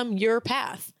this become your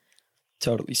path?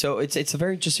 Totally. So it's a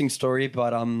very interesting story,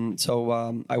 but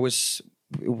I was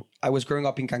growing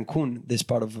up in Cancun, this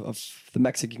part of the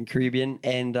Mexican Caribbean,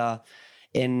 and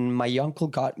my uncle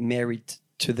got married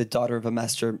to the daughter of a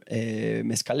master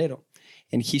mezcalero,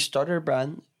 and he started a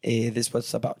brand. This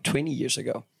was about 20 years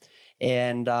ago.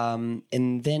 And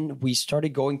then we started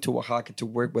going to Oaxaca to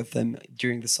work with them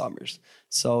during the summers.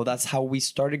 So that's how we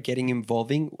started getting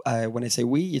involving. When I say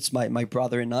we, it's my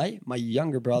brother and I, my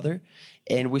younger brother.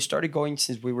 And we started going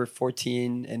since we were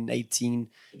 14 and 18,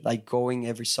 like going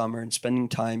every summer and spending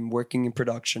time working in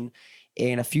production.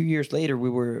 And a few years later, we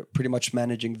were pretty much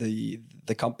managing the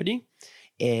company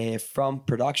from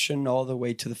production all the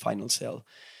way to the final sale.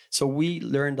 So we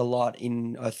learned a lot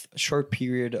in a short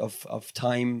period of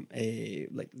time,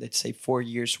 like let's say 4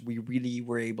 years. We really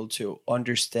were able to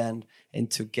understand and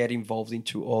to get involved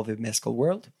into all the mezcal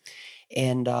world.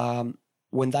 And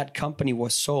when that company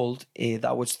was sold,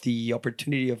 that was the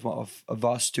opportunity of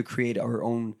us to create our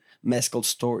own mezcal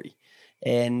story.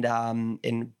 And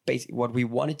basically what we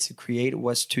wanted to create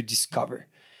was to discover.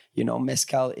 You know,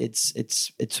 mezcal,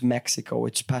 it's Mexico,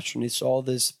 it's passion, it's all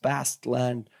this vast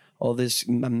land, all this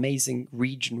amazing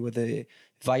region with the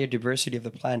biodiversity of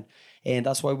the plant. And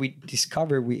that's why we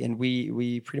discovered,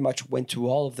 we pretty much went to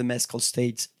all of the mezcal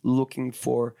states looking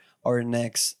for our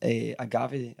next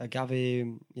agave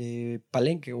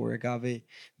palenque or agave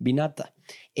vinata.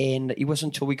 And it was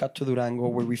until we got to Durango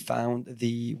where we find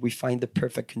the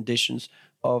perfect conditions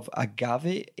of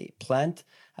agave plant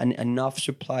and enough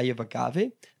supply of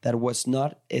agave that was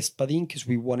not espadín, because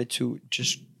we wanted to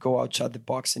just go outside the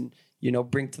box and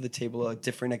bring to the table a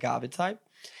different agave type.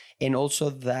 And also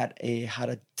that it had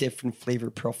a different flavor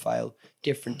profile,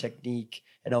 different technique,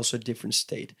 and also different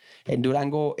state. And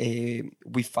Durango,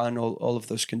 we found all of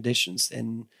those conditions,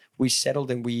 and we settled,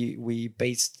 and we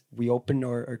opened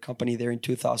our company there in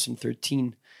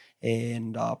 2013,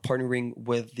 and partnering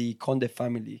with the Conde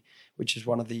family, which is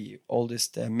one of the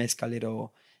oldest mezcalero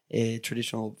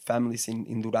traditional families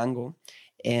in Durango,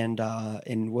 and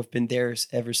we've been there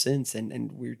ever since,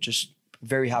 and we're just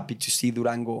very happy to see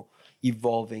Durango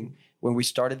evolving. When we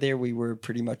started there, we were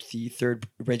pretty much the third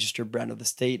registered brand of the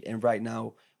state, and right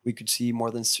now we could see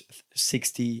more than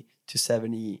 60 to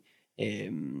 70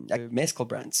 mezcal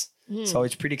brands. So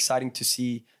it's pretty exciting to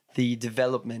see the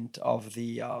development of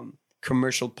the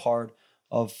commercial part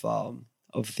of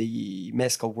the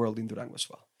mezcal world in Durango as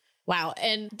well. Wow.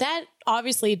 And that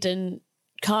obviously didn't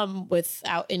come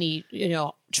without any,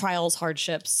 trials,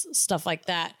 hardships, stuff like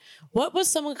that. What was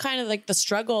some kind of like the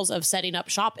struggles of setting up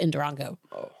shop in Durango?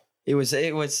 Oh, it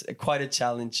was quite a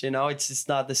challenge. It's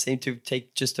not the same to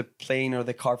take just a plane or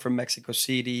the car from Mexico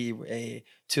City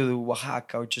to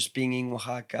Oaxaca, or just being in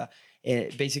Oaxaca.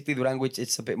 Basically, Durango,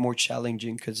 it's a bit more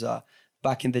challenging because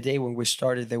back in the day when we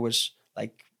started, there was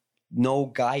like no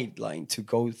guideline to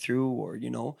go through, or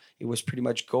it was pretty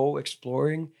much go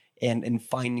exploring and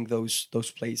finding those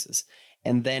places.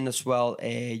 And then as well,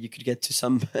 you could get to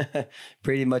some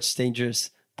pretty much dangerous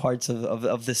parts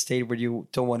of the state where you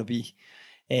don't want to be.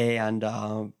 And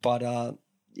but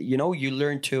you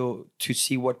learn to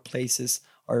see what places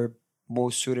are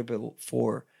most suitable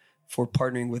for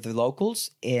partnering with the locals,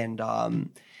 and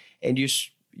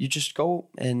you just go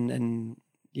and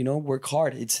work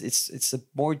hard. It's a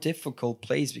more difficult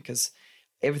place because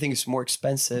everything is more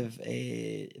expensive.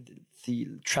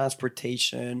 The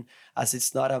transportation, as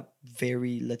it's not a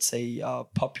very, let's say,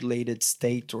 populated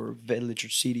state or village or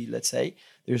city, let's say,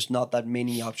 there's not that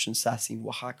many options as in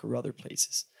Oaxaca or other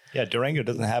places. Yeah, Durango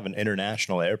doesn't have an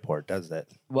international airport, does it?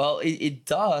 Well, it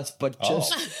does, but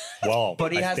just... Well,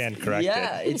 but I stand corrected.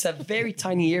 Yeah, it's a very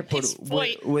tiny airport.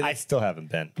 with I still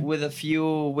haven't been. With a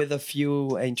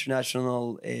few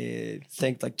international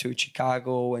things, like to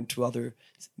Chicago and to other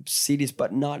cities,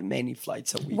 but not many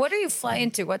flights a week. What are you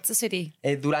flying to? What's the city?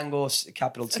 Durango's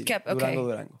capital city. Okay.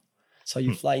 Durango. So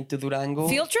you fly into Durango.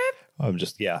 Field trip? I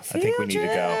think we need to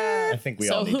go. I think we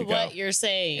all need to go. So what you're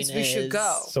saying is we should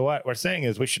go. So what we're saying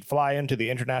is we should fly into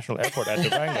the international airport at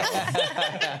Durango.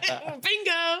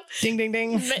 Bingo. Ding, ding,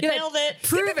 ding. Nailed it.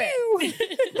 Prove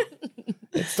it.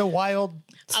 It's the Wild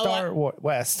Star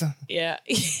West. Yeah.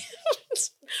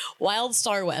 Wild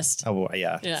Star West. Oh,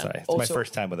 yeah. Yeah. Sorry. It's Also- my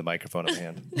first time with a microphone in my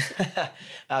hand.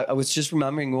 I was just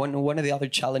remembering one of the other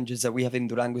challenges that we have in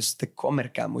Durango is the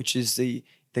Comercam, which is the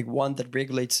one that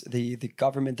regulates the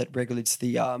government that regulates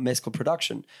the mezcal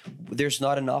production. There's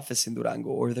not an office in Durango,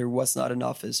 or there was not an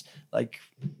office like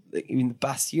in the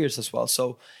past years as well.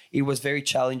 So it was very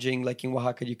challenging. Like in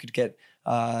Oaxaca, you could get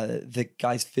the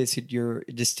guys visit your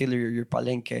distillery or your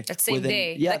palenque That same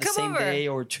day. Yeah, Like, the come same over. day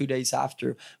or 2 days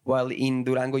after. While in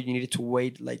Durango, you needed to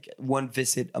wait like one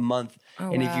visit a month.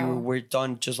 And if you wow. were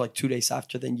done just like 2 days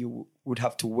after, then you would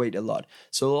have to wait a lot.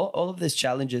 So all of these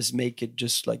challenges make it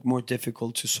just like more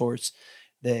difficult to source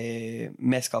the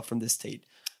mezcal from the state.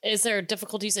 Is there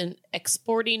difficulties in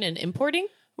exporting and importing?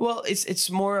 Well, it's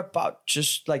more about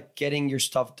just like getting your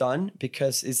stuff done,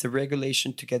 because it's the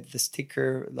regulation to get the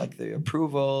sticker, like the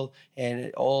approval,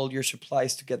 and all your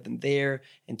supplies to get them there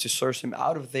and to source them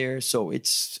out of there. So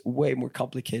it's way more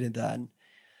complicated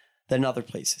than other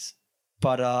places.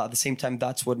 But at the same time,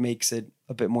 that's what makes it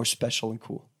a bit more special and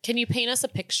cool. Can you paint us a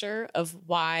picture of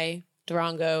why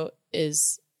Durango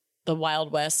is the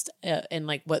Wild West and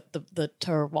like what the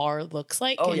terroir looks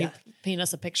like? Oh, Can yeah. you paint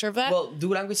us a picture of that? Well,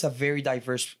 Durango is a very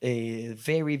diverse,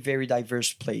 very very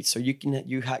diverse place. So you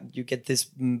get this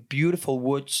beautiful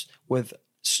woods with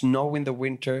snow in the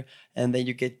winter, and then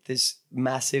you get this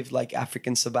massive like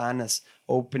African savannas,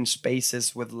 open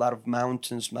spaces with a lot of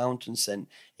mountains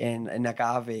and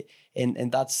agave,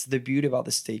 and that's the beauty about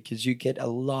the state, because you get a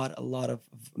lot of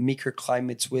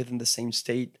microclimates within the same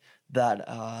state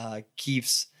that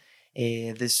gives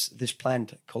this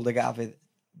plant called agave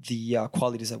the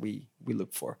qualities that we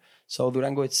look for. So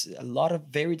Durango, it's a lot of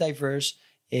very diverse,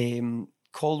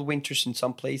 cold winters in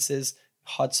some places,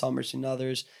 hot summers in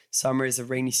others. Summer is a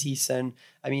rainy season.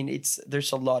 I mean,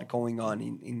 there's a lot going on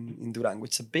in Durango.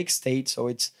 It's a big state, so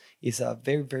it's a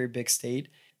very, very big state.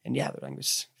 And yeah, Durango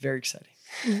is very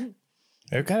exciting.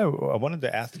 I wanted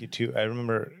to ask you too. I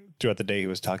remember throughout the day he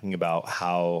was talking about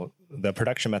how the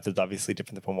production method is obviously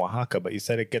different from Oaxaca, but you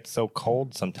said it gets so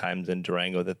cold sometimes in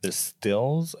Durango that the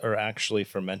stills are actually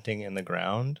fermenting in the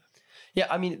ground. Yeah,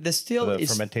 I mean, the still The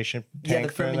is fermentation the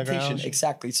tanks are in the fermentation, ground.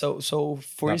 exactly. So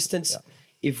for instance,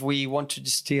 if we want to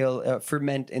distill,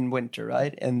 ferment in winter,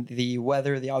 right? And the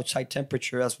weather, the outside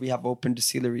temperature, as we have open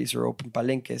distilleries or open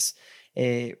palenques,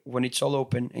 when it's all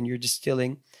open and you're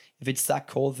distilling, if it's that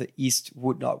cold, the yeast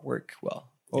would not work well.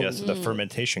 Yes, the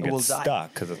fermentation will gets die.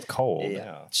 stuck because it's cold.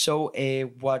 Yeah. So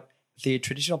what the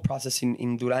traditional process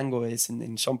in Durango is, and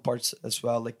in some parts as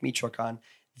well, like Michoacan,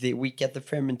 we get the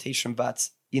fermentation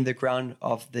vats in the ground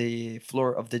of the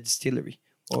floor of the distillery.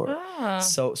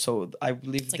 So I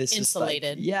believe It's like this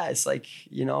insulated. is like, it's like,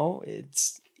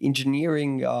 it's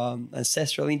engineering,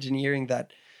 ancestral engineering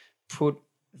that put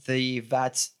the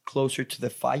vats closer to the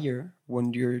fire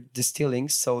when you're distilling.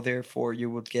 So therefore you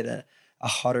would get a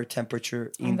hotter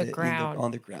temperature On the ground.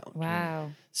 on the ground.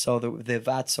 Wow. So the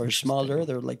vats are smaller.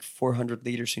 They're like 400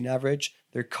 liters in average.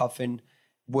 They're coffin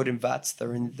wooden vats.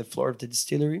 They're in the floor of the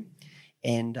distillery.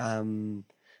 And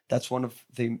that's one of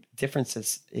the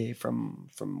differences from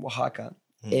Oaxaca.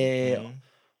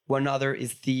 One other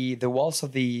is the walls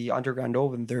of the underground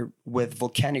oven. They're with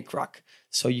volcanic rock.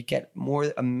 So you get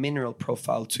more a mineral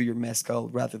profile to your mezcal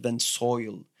rather than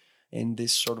soil in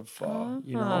this sort of,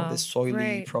 this soily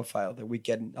great. profile that we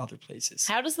get in other places.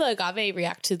 How does the agave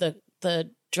react to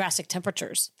the drastic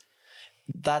temperatures?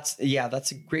 That's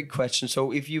a great question.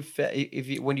 So if you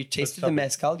when you tasted the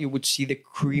mezcal, you would see the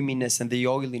creaminess and the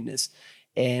oiliness,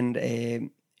 and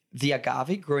the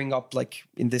agave growing up like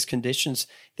in these conditions,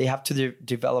 they have to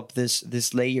develop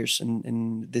this layers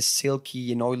and this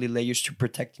silky and oily layers to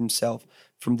protect himself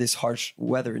from this harsh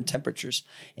weather and temperatures.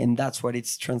 And that's what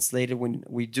it's translated when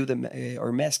we do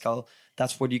our mezcal.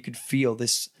 That's what you could feel, the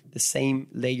same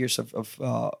layers of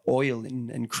oil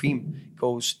and cream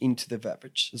goes into the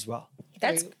beverage as well.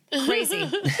 That's crazy.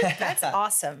 That's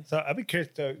awesome. So I'd be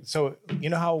curious. So you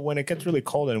know how when it gets really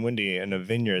cold and windy in a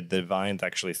vineyard, the vines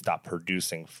actually stop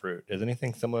producing fruit. Is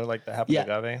anything similar like that happen to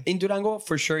agave? In Durango,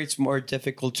 for sure, it's more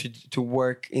difficult to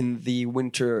work in the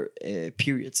winter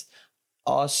periods.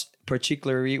 Us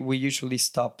particularly, we usually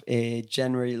stop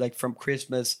January, like from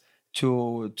Christmas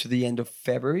to the end of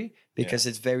February, because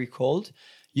it's very cold.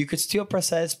 You could still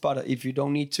process, but if you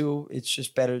don't need to, it's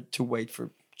just better to wait for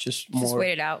just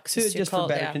wait it out because it's too just cold,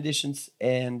 for better conditions.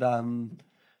 And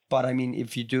but I mean,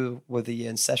 if you do with the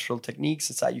ancestral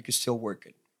techniques, it's that you can still work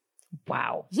it.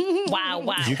 Wow.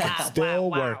 Wow. You can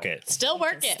still work it. Still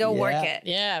work it. Still work it.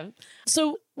 Yeah.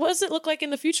 So what does it look like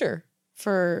in the future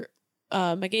for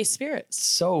Maguey Spirits?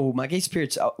 So Maguey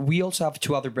Spirits, we also have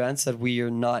two other brands that we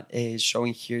are not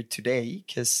showing here today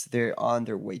because they're on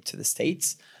their way to the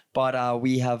States. But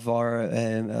we have our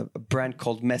a brand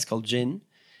called Mezcal Gin,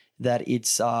 that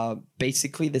it's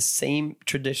basically the same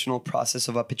traditional process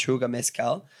of a Pechuga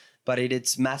mezcal, but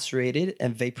it's macerated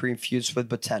and vapor infused with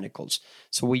botanicals.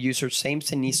 So we use our same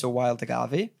Cenizo wild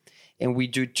agave, and we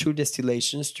do 2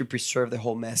 distillations to preserve the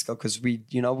whole mezcal, because we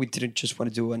didn't just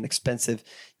want to do an expensive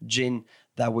gin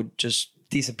that would just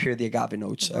disappear the agave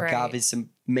notes. Right. Agave is the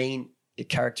main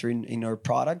character in our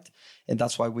product, and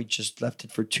that's why we just left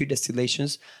it for 2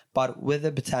 distillations. But with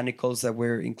the botanicals that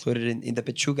were included in the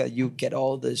Pechuga, you get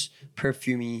all this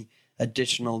perfumey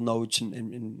additional notes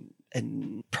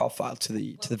and profile to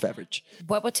the beverage.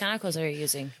 What botanicals are you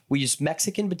using? We use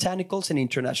Mexican botanicals and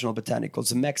international botanicals.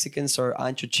 The Mexicans are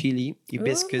ancho chili,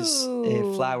 hibiscus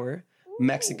flower,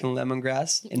 Mexican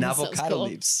lemongrass, and That sounds avocado cool.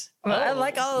 leaves. I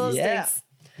like all those things.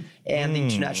 And the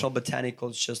international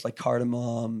botanicals, just like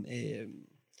cardamom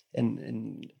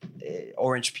and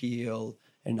orange peel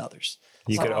and others.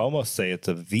 You could almost say it's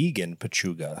a vegan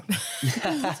Pechuga.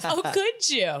 Oh, could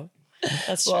you?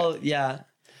 That's true. Well, yeah.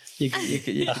 You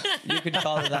could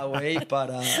call it that way,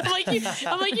 but I'm like you've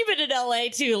been in LA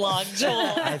too long,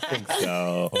 Joel. I think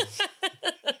so.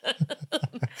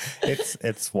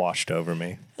 It's washed over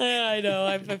me. Yeah, I know.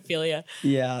 I feel you.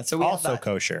 yeah. So we have Also that.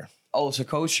 kosher. Also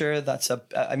kosher. That's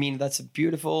a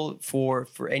beautiful for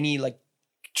any like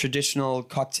traditional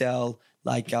cocktail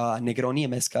like Negroni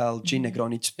and mezcal, gin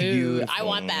Negroni. It's Ooh, beautiful. I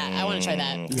want that. I want to try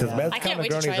that. Because Yeah. mezcal I can't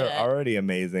wait to Negronis try are that. already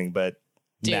amazing, but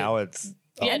Dude. now it's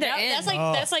Yeah, they're that's in.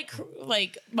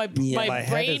 like my My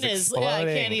head brain is is I can't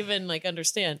exploding. even like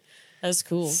understand. That's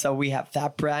cool. So we have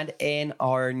that brand and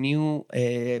our new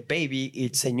baby.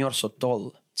 It's Señor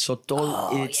Sotol.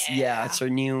 Sotol, it's our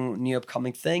new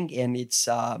upcoming thing, and it's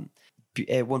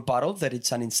one bottle that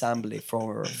it's an ensemble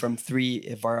from three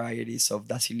varieties of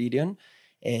Dasylirion.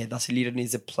 Dasylirion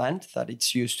is a plant that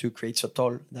it's used to create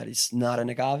sotol. That is not an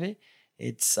agave.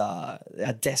 It's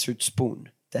a desert spoon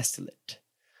distillate.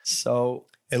 So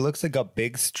it looks like a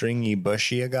big, stringy,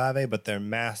 bushy agave, but they're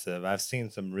massive. I've seen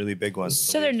some really big ones.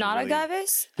 So they're not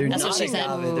agaves? They're That's not what she said.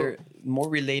 agave. They're more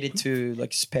related to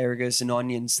like asparagus and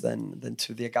onions than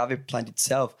to the agave plant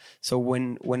itself. So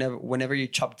whenever you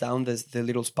chop down the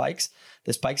little spikes,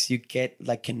 you get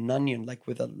like an onion, like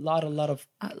with a lot of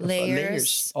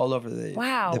layers all over the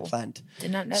plant.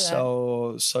 Did not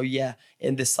know So yeah,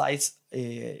 and the size,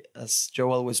 as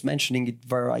Joel was mentioning, it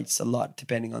varies a lot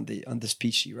depending on the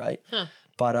species, right? Huh.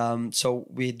 But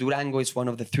Durango is one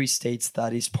of the 3 states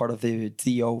that is part of the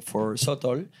DO for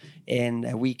Sotol,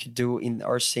 and we could do in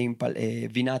our same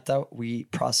vinata, we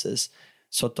process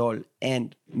Sotol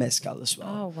and mezcal as well.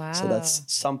 Oh, wow. So that's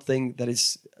something that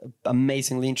is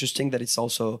amazingly interesting that it's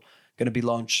also going to be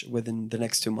launched within the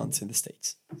next 2 months in the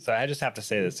States. So I just have to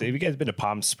say this. Have you guys been to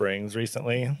Palm Springs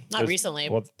recently? Not recently.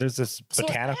 Well, there's this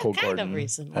botanical kind of garden.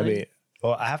 recently. I mean,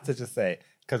 well, I have to just say,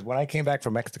 because when I came back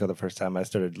from Mexico the first time, I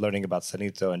started learning about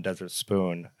Sanito and Desert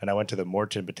Spoon. And I went to the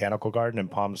Morton Botanical Garden in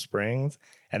Palm Springs.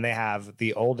 And they have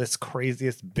the oldest,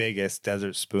 craziest, biggest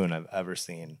Desert Spoon I've ever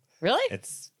seen. Really?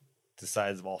 It's the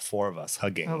size of all 4 of us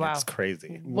hugging. Oh, wow. It's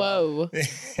crazy. Whoa.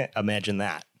 Imagine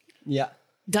that. Yeah.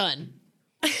 Done.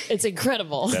 It's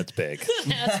incredible. That's big.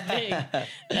 That's big.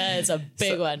 That's a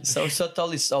big one. So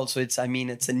Sotol is also, it's a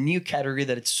new category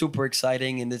that it's super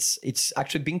exciting, and it's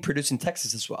actually being produced in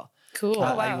Texas as well. Cool.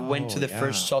 I went to the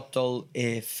first Sotol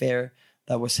fair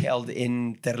that was held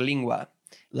in Terlingua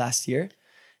last year,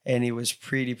 and it was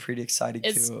pretty exciting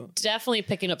It's too. definitely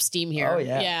picking up steam here. Oh,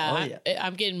 yeah.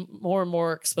 I'm getting more and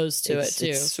more exposed to it too.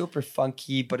 It's super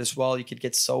funky, but as well, you could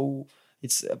get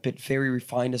it's a bit very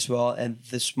refined as well, and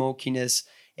the smokiness,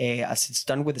 as it's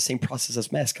done with the same process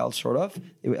as mezcal, sort of.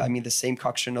 The same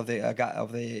coction of the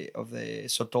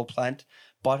Sotol plant,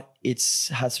 but it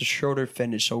has a shorter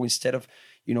finish. So instead of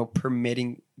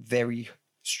permitting very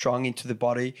strong into the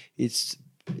body, it's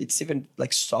even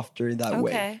like softer in that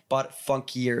way, but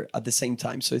funkier at the same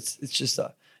time. So it's just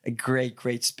a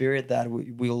great spirit that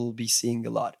we will be seeing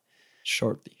a lot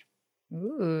shortly.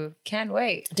 Ooh, can't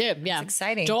wait. Dude, yeah. It's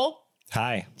exciting. Joel,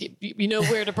 Hi. you know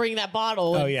where to bring that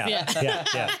bottle. Oh, yeah.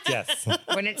 Yes.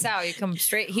 When it's out, you come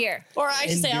straight here. Or I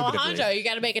should say, Indubitably. Alejandro, you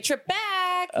got to make a trip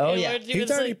back. Oh, And yeah. we're doing He's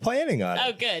this already planning on it.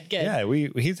 Oh, good. Yeah,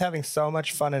 he's having so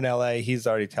much fun in LA. He's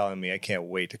already telling me I can't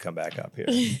wait to come back up here.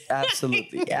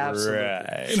 Absolutely.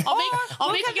 Right.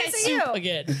 I'll make you come guys visit soup you.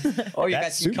 again. Or you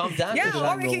That's guys can come down to Yeah, or we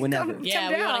Durango can whenever. come- Yeah,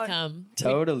 we want down. to come.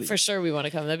 Totally. For sure, we want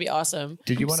to come. That'd be awesome.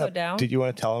 Did you I'm want so to? down. Did you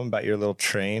want to tell him about your little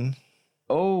train?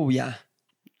 Oh, yeah.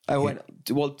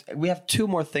 Well, we have 2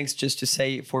 more things just to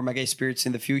say for Maguey Spirits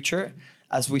in the future.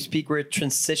 As we speak, we're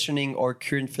transitioning our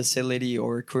current facility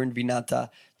or current vinata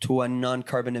to a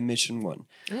non-carbon emission one.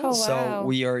 Oh, So wow.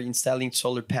 we are installing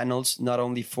solar panels, not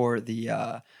only for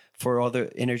for all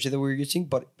the energy that we're using,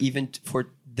 but even for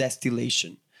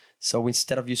distillation. So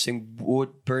instead of using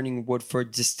burning wood for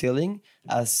distilling,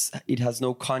 as it has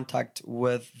no contact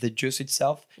with the juice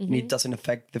itself and it doesn't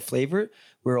affect the flavor,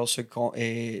 we're also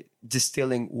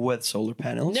distilling with solar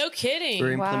panels. No kidding.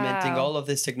 We're implementing Wow. all of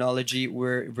this technology.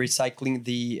 We're recycling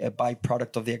the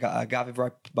byproduct of the agave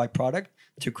byproduct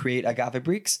to create agave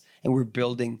bricks, and we're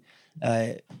building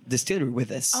distillery with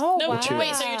this. Oh, No, wow.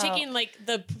 wait, so you're taking like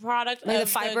the product Like of the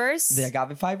fibers? The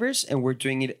agave fibers, and we're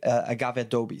doing it agave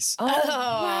adobes. Oh,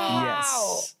 wow.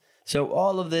 Yes. So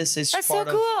all of this is That's so part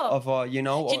cool. of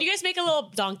Can you guys make a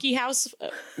little donkey house?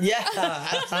 yeah,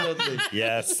 absolutely.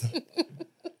 Yes.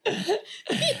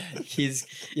 He's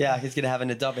gonna have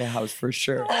an adobe house for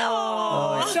sure.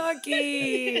 Oh,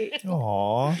 Chucky.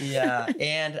 Aw. Yeah,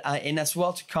 and as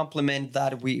well to complement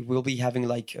that, we will be having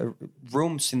like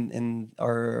rooms in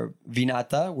our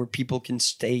vinata where people can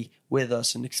stay with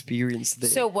us and experience the.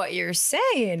 So what you're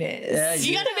saying is,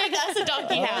 You got to make us a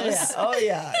donkey house. Oh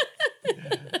yeah.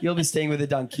 You'll be staying with the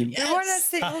donkey. you want to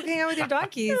sit hooking out with your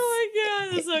donkeys. Oh my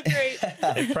god, that's so great.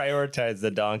 They prioritize the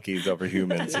donkeys over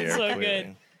humans here. So clearly.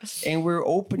 good. And we're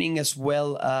opening as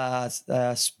well as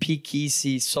a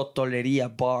speakeasy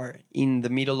sotoleria bar in the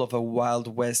middle of a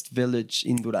Wild West village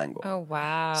in Durango. Oh,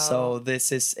 wow. So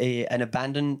this is an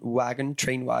abandoned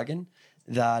train wagon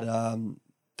that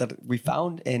we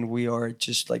found, and we are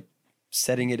just like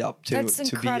setting it up to That's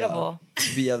incredible.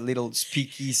 To be a little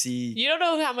speakeasy. You don't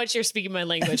know how much you're speaking my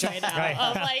language right now. Right.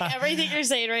 Of like everything you're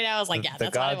saying right now is like, yeah, The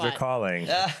that's what I gods are want. calling.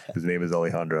 His name is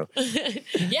Alejandro.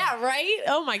 Yeah, right?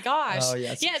 Oh my gosh. Oh,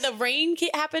 yes. Yeah, the rain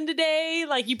happened today.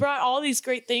 Like you brought all these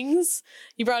great things.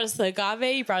 You brought us the agave,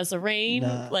 you brought us the rain,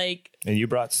 like, And you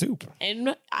brought soup.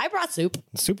 and I brought soup.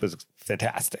 Soup is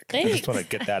fantastic. I Thanks. just want to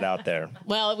get that out there.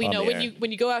 Well, we On know the when air.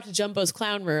 you go out to Jumbo's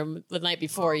clown room the night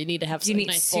before, you need to have You some need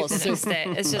nice bowl soup of to soup. taste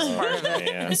it. It's just part of it.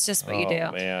 Man. It's just what you Oh,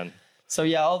 do. Man. So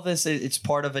yeah, all this it's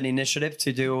part of an initiative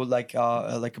to do like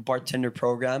a bartender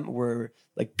program where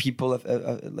like people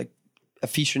like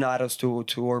aficionados to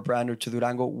our brand or to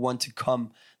Durango want to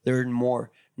come learn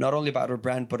more, not only about our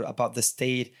brand but about the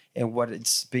state and what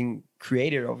it's being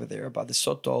created over there, about the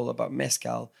sotol, about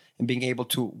mezcal, and being able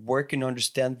to work and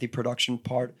understand the production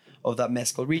part of that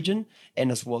mezcal region,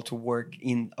 and as well to work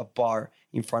in a bar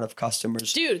in front of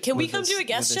customers. Dude, can we with come this- do a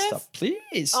guest with this shift? stuff.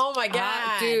 Please. Oh my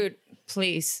god, Dude,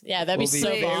 please. Yeah, that'd be We'll be so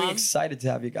very bomb. excited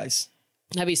to have you guys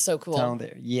That'd be so cool. down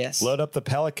there. Yes. Load up the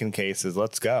Pelican cases.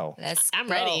 Let's go. I'm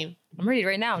ready. I'm ready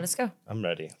right now. Let's go. I'm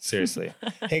ready. Seriously.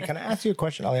 Hey, can I ask you a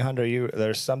question, Alejandro?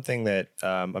 There's something that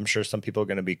I'm sure some people are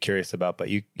going to be curious about, but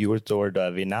you used the word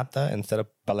vinata instead of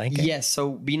palenque? Yes,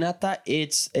 so vinata,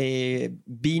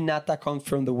 vinata comes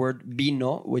from the word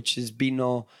vino, which is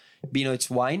vino, it's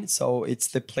wine. So it's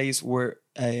the place where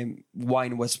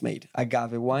wine was made,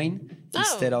 agave wine,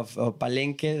 instead of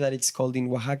palenque that it's called in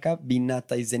Oaxaca.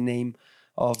 Vinata is the name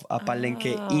of a palenque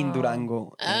in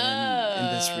Durango in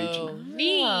this region.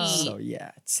 Neat. So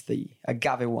yeah, it's the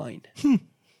agave wine.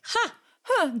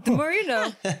 The more you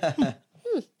know.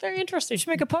 Very interesting. Should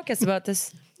make a podcast about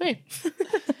this. Hey.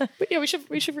 But yeah, we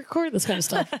should record this kind of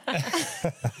stuff.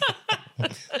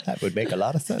 That would make a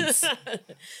lot of sense.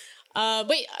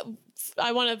 Wait,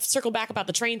 I want to circle back about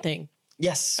the train thing.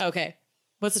 Yes. Okay.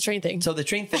 What's the train thing? So the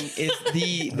train thing is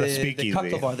the speakeasy.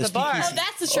 cocktail bar, the bar. speakeasy. Oh,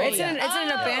 that's the train. It's an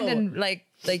abandoned like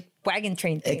wagon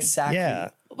train thing. Exactly. Yeah.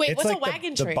 Wait, It's what's a like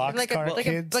wagon the train? boxcar Like a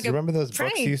kids. like a you remember those books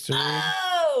train. you used to read?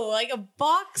 Oh, like a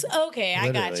box? Okay, I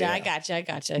Literally, gotcha. I yeah.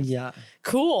 gotcha. Yeah.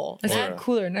 Cool. It's That- not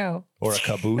cooler now. Or a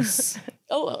caboose?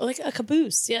 oh, like a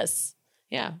caboose. Yes.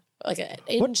 Yeah. Like an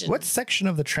what, engine. what section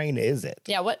of the train is it?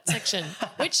 Yeah. What section?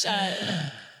 Which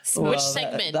Well,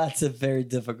 segment? That's a very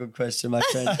difficult question, my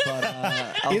friend. But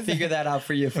I'll figure that out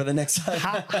for you for the next time.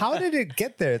 How did it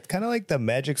get there? It's kind of like the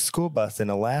Magic School Bus in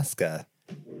Alaska.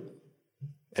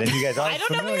 And if you guys aren't I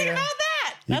don't know familiar, anything about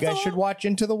that. you That's guys a should whole- watch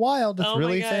Into the Wild. It's Oh my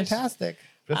really gosh. fantastic.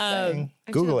 Just saying.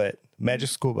 Google it. Magic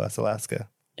School Bus, Alaska.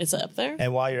 It's up there.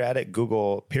 And while you're at it,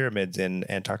 Google pyramids in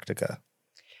Antarctica.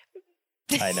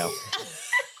 I know.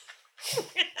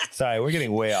 Sorry, we're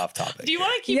getting way off topic. Do you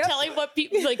want to keep telling what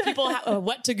people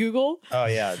what to Google? Oh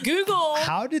yeah. Google.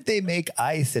 How did they make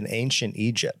ice in ancient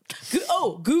Egypt?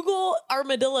 Google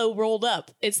armadillo rolled up.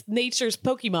 It's nature's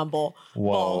Pokemon bowl.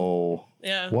 Whoa.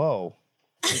 Yeah. Whoa.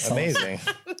 Amazing.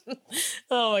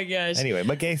 Oh my gosh. Anyway,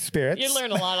 my gay spirits. You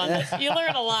learn a lot on this. You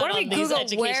learn a lot Why don't on we these Google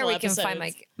educational where we episodes. can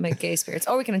find my gay spirits?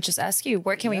 Or we can just ask you,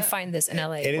 where can we find this in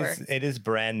LA? It is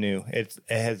brand new. It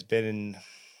has been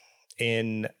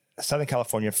in Southern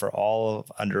California for all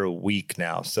of under a week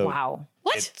now. So Wow.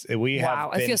 What? We Wow,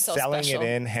 have it been feels so selling special. it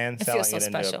in, hand It selling feels so it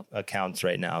into special. accounts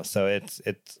right now. So it's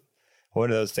one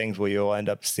of those things where you'll end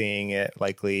up seeing it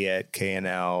likely at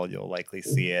KNL. You'll likely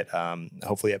see it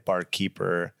hopefully at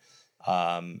Barkeeper,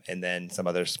 and then some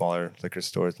other smaller liquor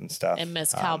stores and stuff. And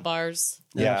mezcal bars.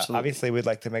 Yeah, absolutely. obviously we'd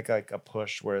like to make like a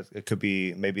push where it could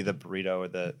be maybe the burrito or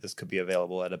this could be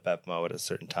available at a Bevmo at a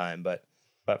certain time. But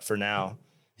for now,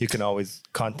 you can always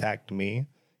contact me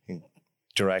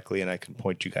directly and I can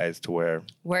point you guys to where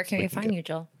can we find you,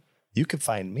 Joel? you can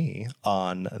find me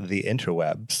on the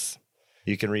interwebs.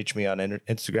 You can reach me on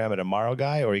Instagram at Amaro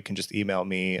Guy, or you can just email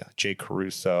me,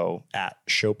 jcaruso at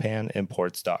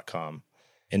ChopinImports.com.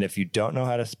 And if you don't know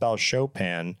how to spell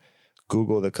Chopin,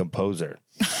 Google the composer.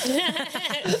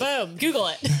 Boom. Google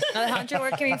it. Alejandro,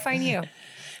 where can we find you?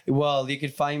 Well, you can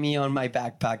find me on my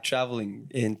backpack traveling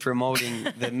and promoting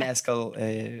the mezcal,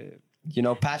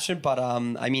 passion. But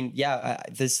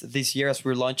this year as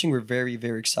we're launching, we're very,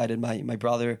 very excited. My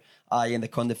brother, I, and the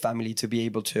Conde family to be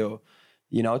able to,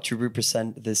 to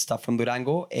represent this stuff from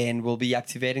Durango, and we'll be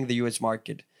activating the U.S.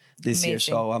 market this year.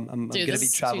 Amazing. So I'm going Dude, to this be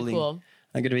is too traveling. cool.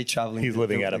 I'm going to be traveling. He's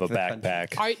living out of a the country.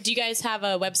 backpack. Do you guys have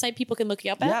a website people can look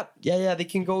you up at? Yeah. They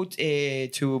can go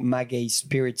to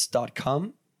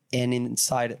magayspirits.com, and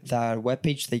inside that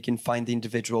webpage, they can find the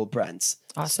individual brands.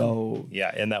 Awesome. So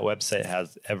Yeah, and that website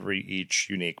has each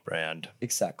unique brand.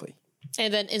 exactly.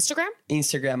 And then Instagram?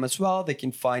 Instagram as well. They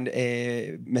can find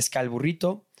Mezcal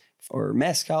Burrito or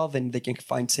Mezcal. Then they can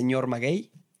find Señor Maguey.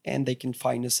 and they can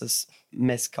find us as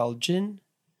Mezcal Gin.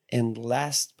 And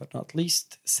last but not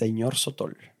least, Señor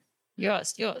Sotol.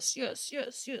 Yes.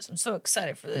 I'm so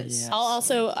excited for this. Yes.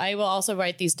 I will also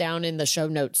write these down in the show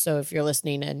notes. So if you're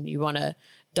listening and you want to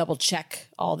double check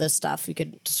all this stuff, you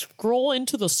could scroll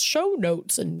into the show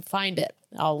notes and find it.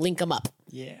 I'll link them up.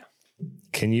 Yeah.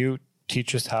 Can you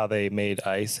teach us how they made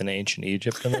ice in ancient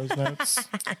Egypt in those notes?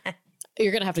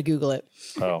 You're going to have to Google it.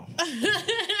 Oh.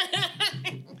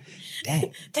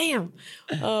 Damn.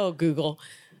 Oh, Google.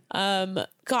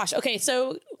 Gosh. Okay.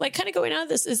 So like kind of going out of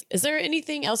this, is there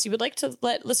anything else you would like to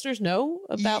let listeners know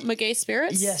about Maguey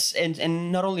Spirits? Yes,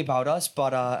 and not only about us,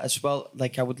 but as well,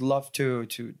 like I would love to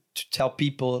tell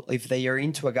people if they are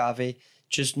into agave,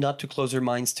 just not to close their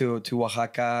minds to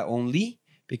Oaxaca only,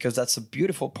 because that's a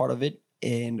beautiful part of it.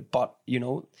 But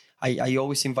I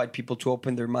always invite people to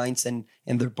open their minds and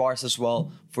their bars as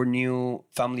well for new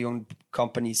family-owned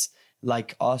companies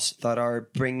like us that are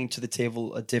bringing to the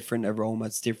table a different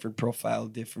aromas, different profile,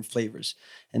 different flavors.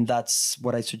 And that's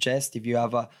what I suggest. If you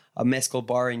have a mezcal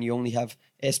bar and you only have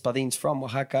espadins from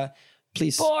Oaxaca,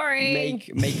 please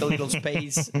make a little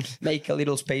space, make a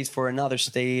little space for another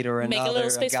state or another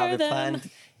agave plant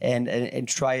and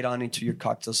try it on into your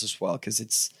cocktails as well, because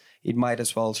it might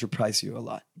as well surprise you a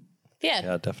lot.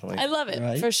 Yeah, definitely. I love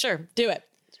it for sure. Do it.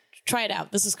 Try it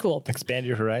out. This is cool. Expand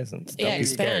your horizons. Don't be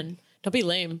expand. scared. Don't be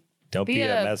lame. Don't be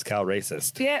a mezcal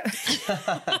racist. Yeah.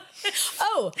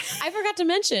 Oh, I forgot to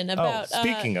mention about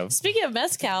speaking of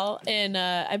mezcal, and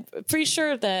I'm pretty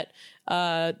sure that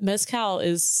mezcal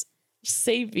is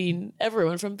saving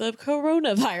everyone from the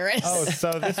coronavirus. Oh,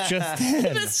 so this just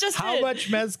in. How in.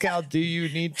 much mezcal do you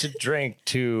need to drink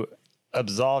to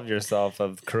absolve yourself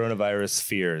of coronavirus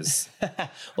fears?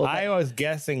 I was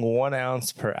guessing 1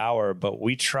 ounce per hour, but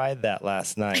we tried that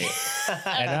last night,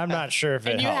 and I'm not sure if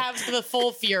it and you helped. have the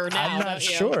full fear now. I'm not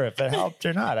sure if it helped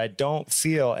or not. I don't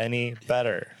feel any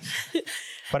better.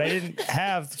 But I didn't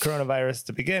have coronavirus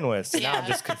to begin with, so now I'm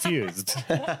just confused.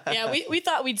 Yeah, we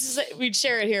thought we'd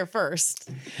share it here first.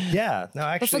 Yeah, no,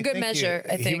 actually, for good measure,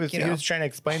 I think, he was trying to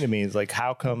explain to me. He's like,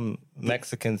 "How come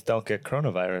Mexicans don't get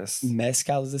coronavirus?"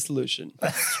 Mezcal is the solution.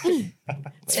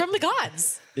 It's from the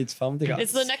gods. It's from the gods.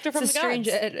 It's the nectar from It's the strange.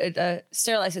 gods. It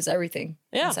sterilizes everything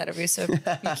inside of you, so you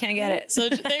can't get it. So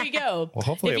there you go. Well,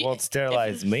 hopefully it won't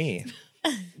sterilize me.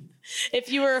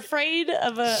 If you were afraid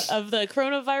of the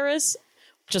coronavirus,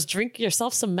 just drink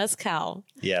yourself some mezcal.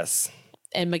 Yes.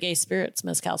 And Maguey Spirits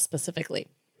mezcal specifically.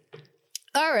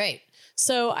 All right.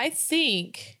 So I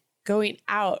think going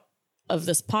out of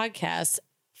this podcast,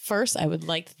 first, I would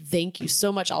like to thank you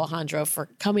so much, Alejandro, for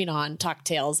coming on Talk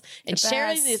Tales and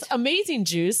sharing this amazing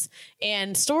juice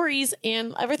and stories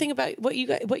and everything about what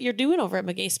you're doing over at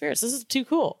Maguey Spirits. This is too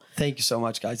cool. Thank you so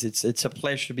much, guys. It's a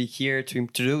pleasure to be here to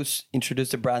introduce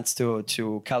the brands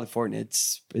to California.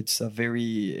 It's a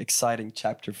very exciting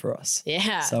chapter for us.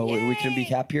 Yeah. So we couldn't be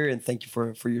happier, and thank you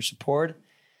for your support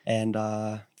and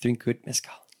drink good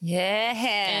mezcal. Yeah.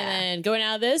 And then going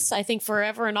out of this, I think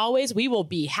forever and always, we will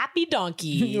be happy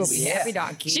donkeys. You'll be happy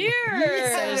donkey.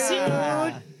 Cheers.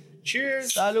 Yeah.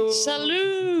 Cheers. Salud.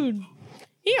 Salud.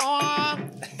 Yeah.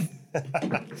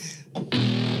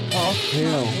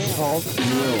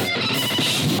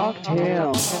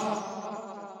 Cocktail.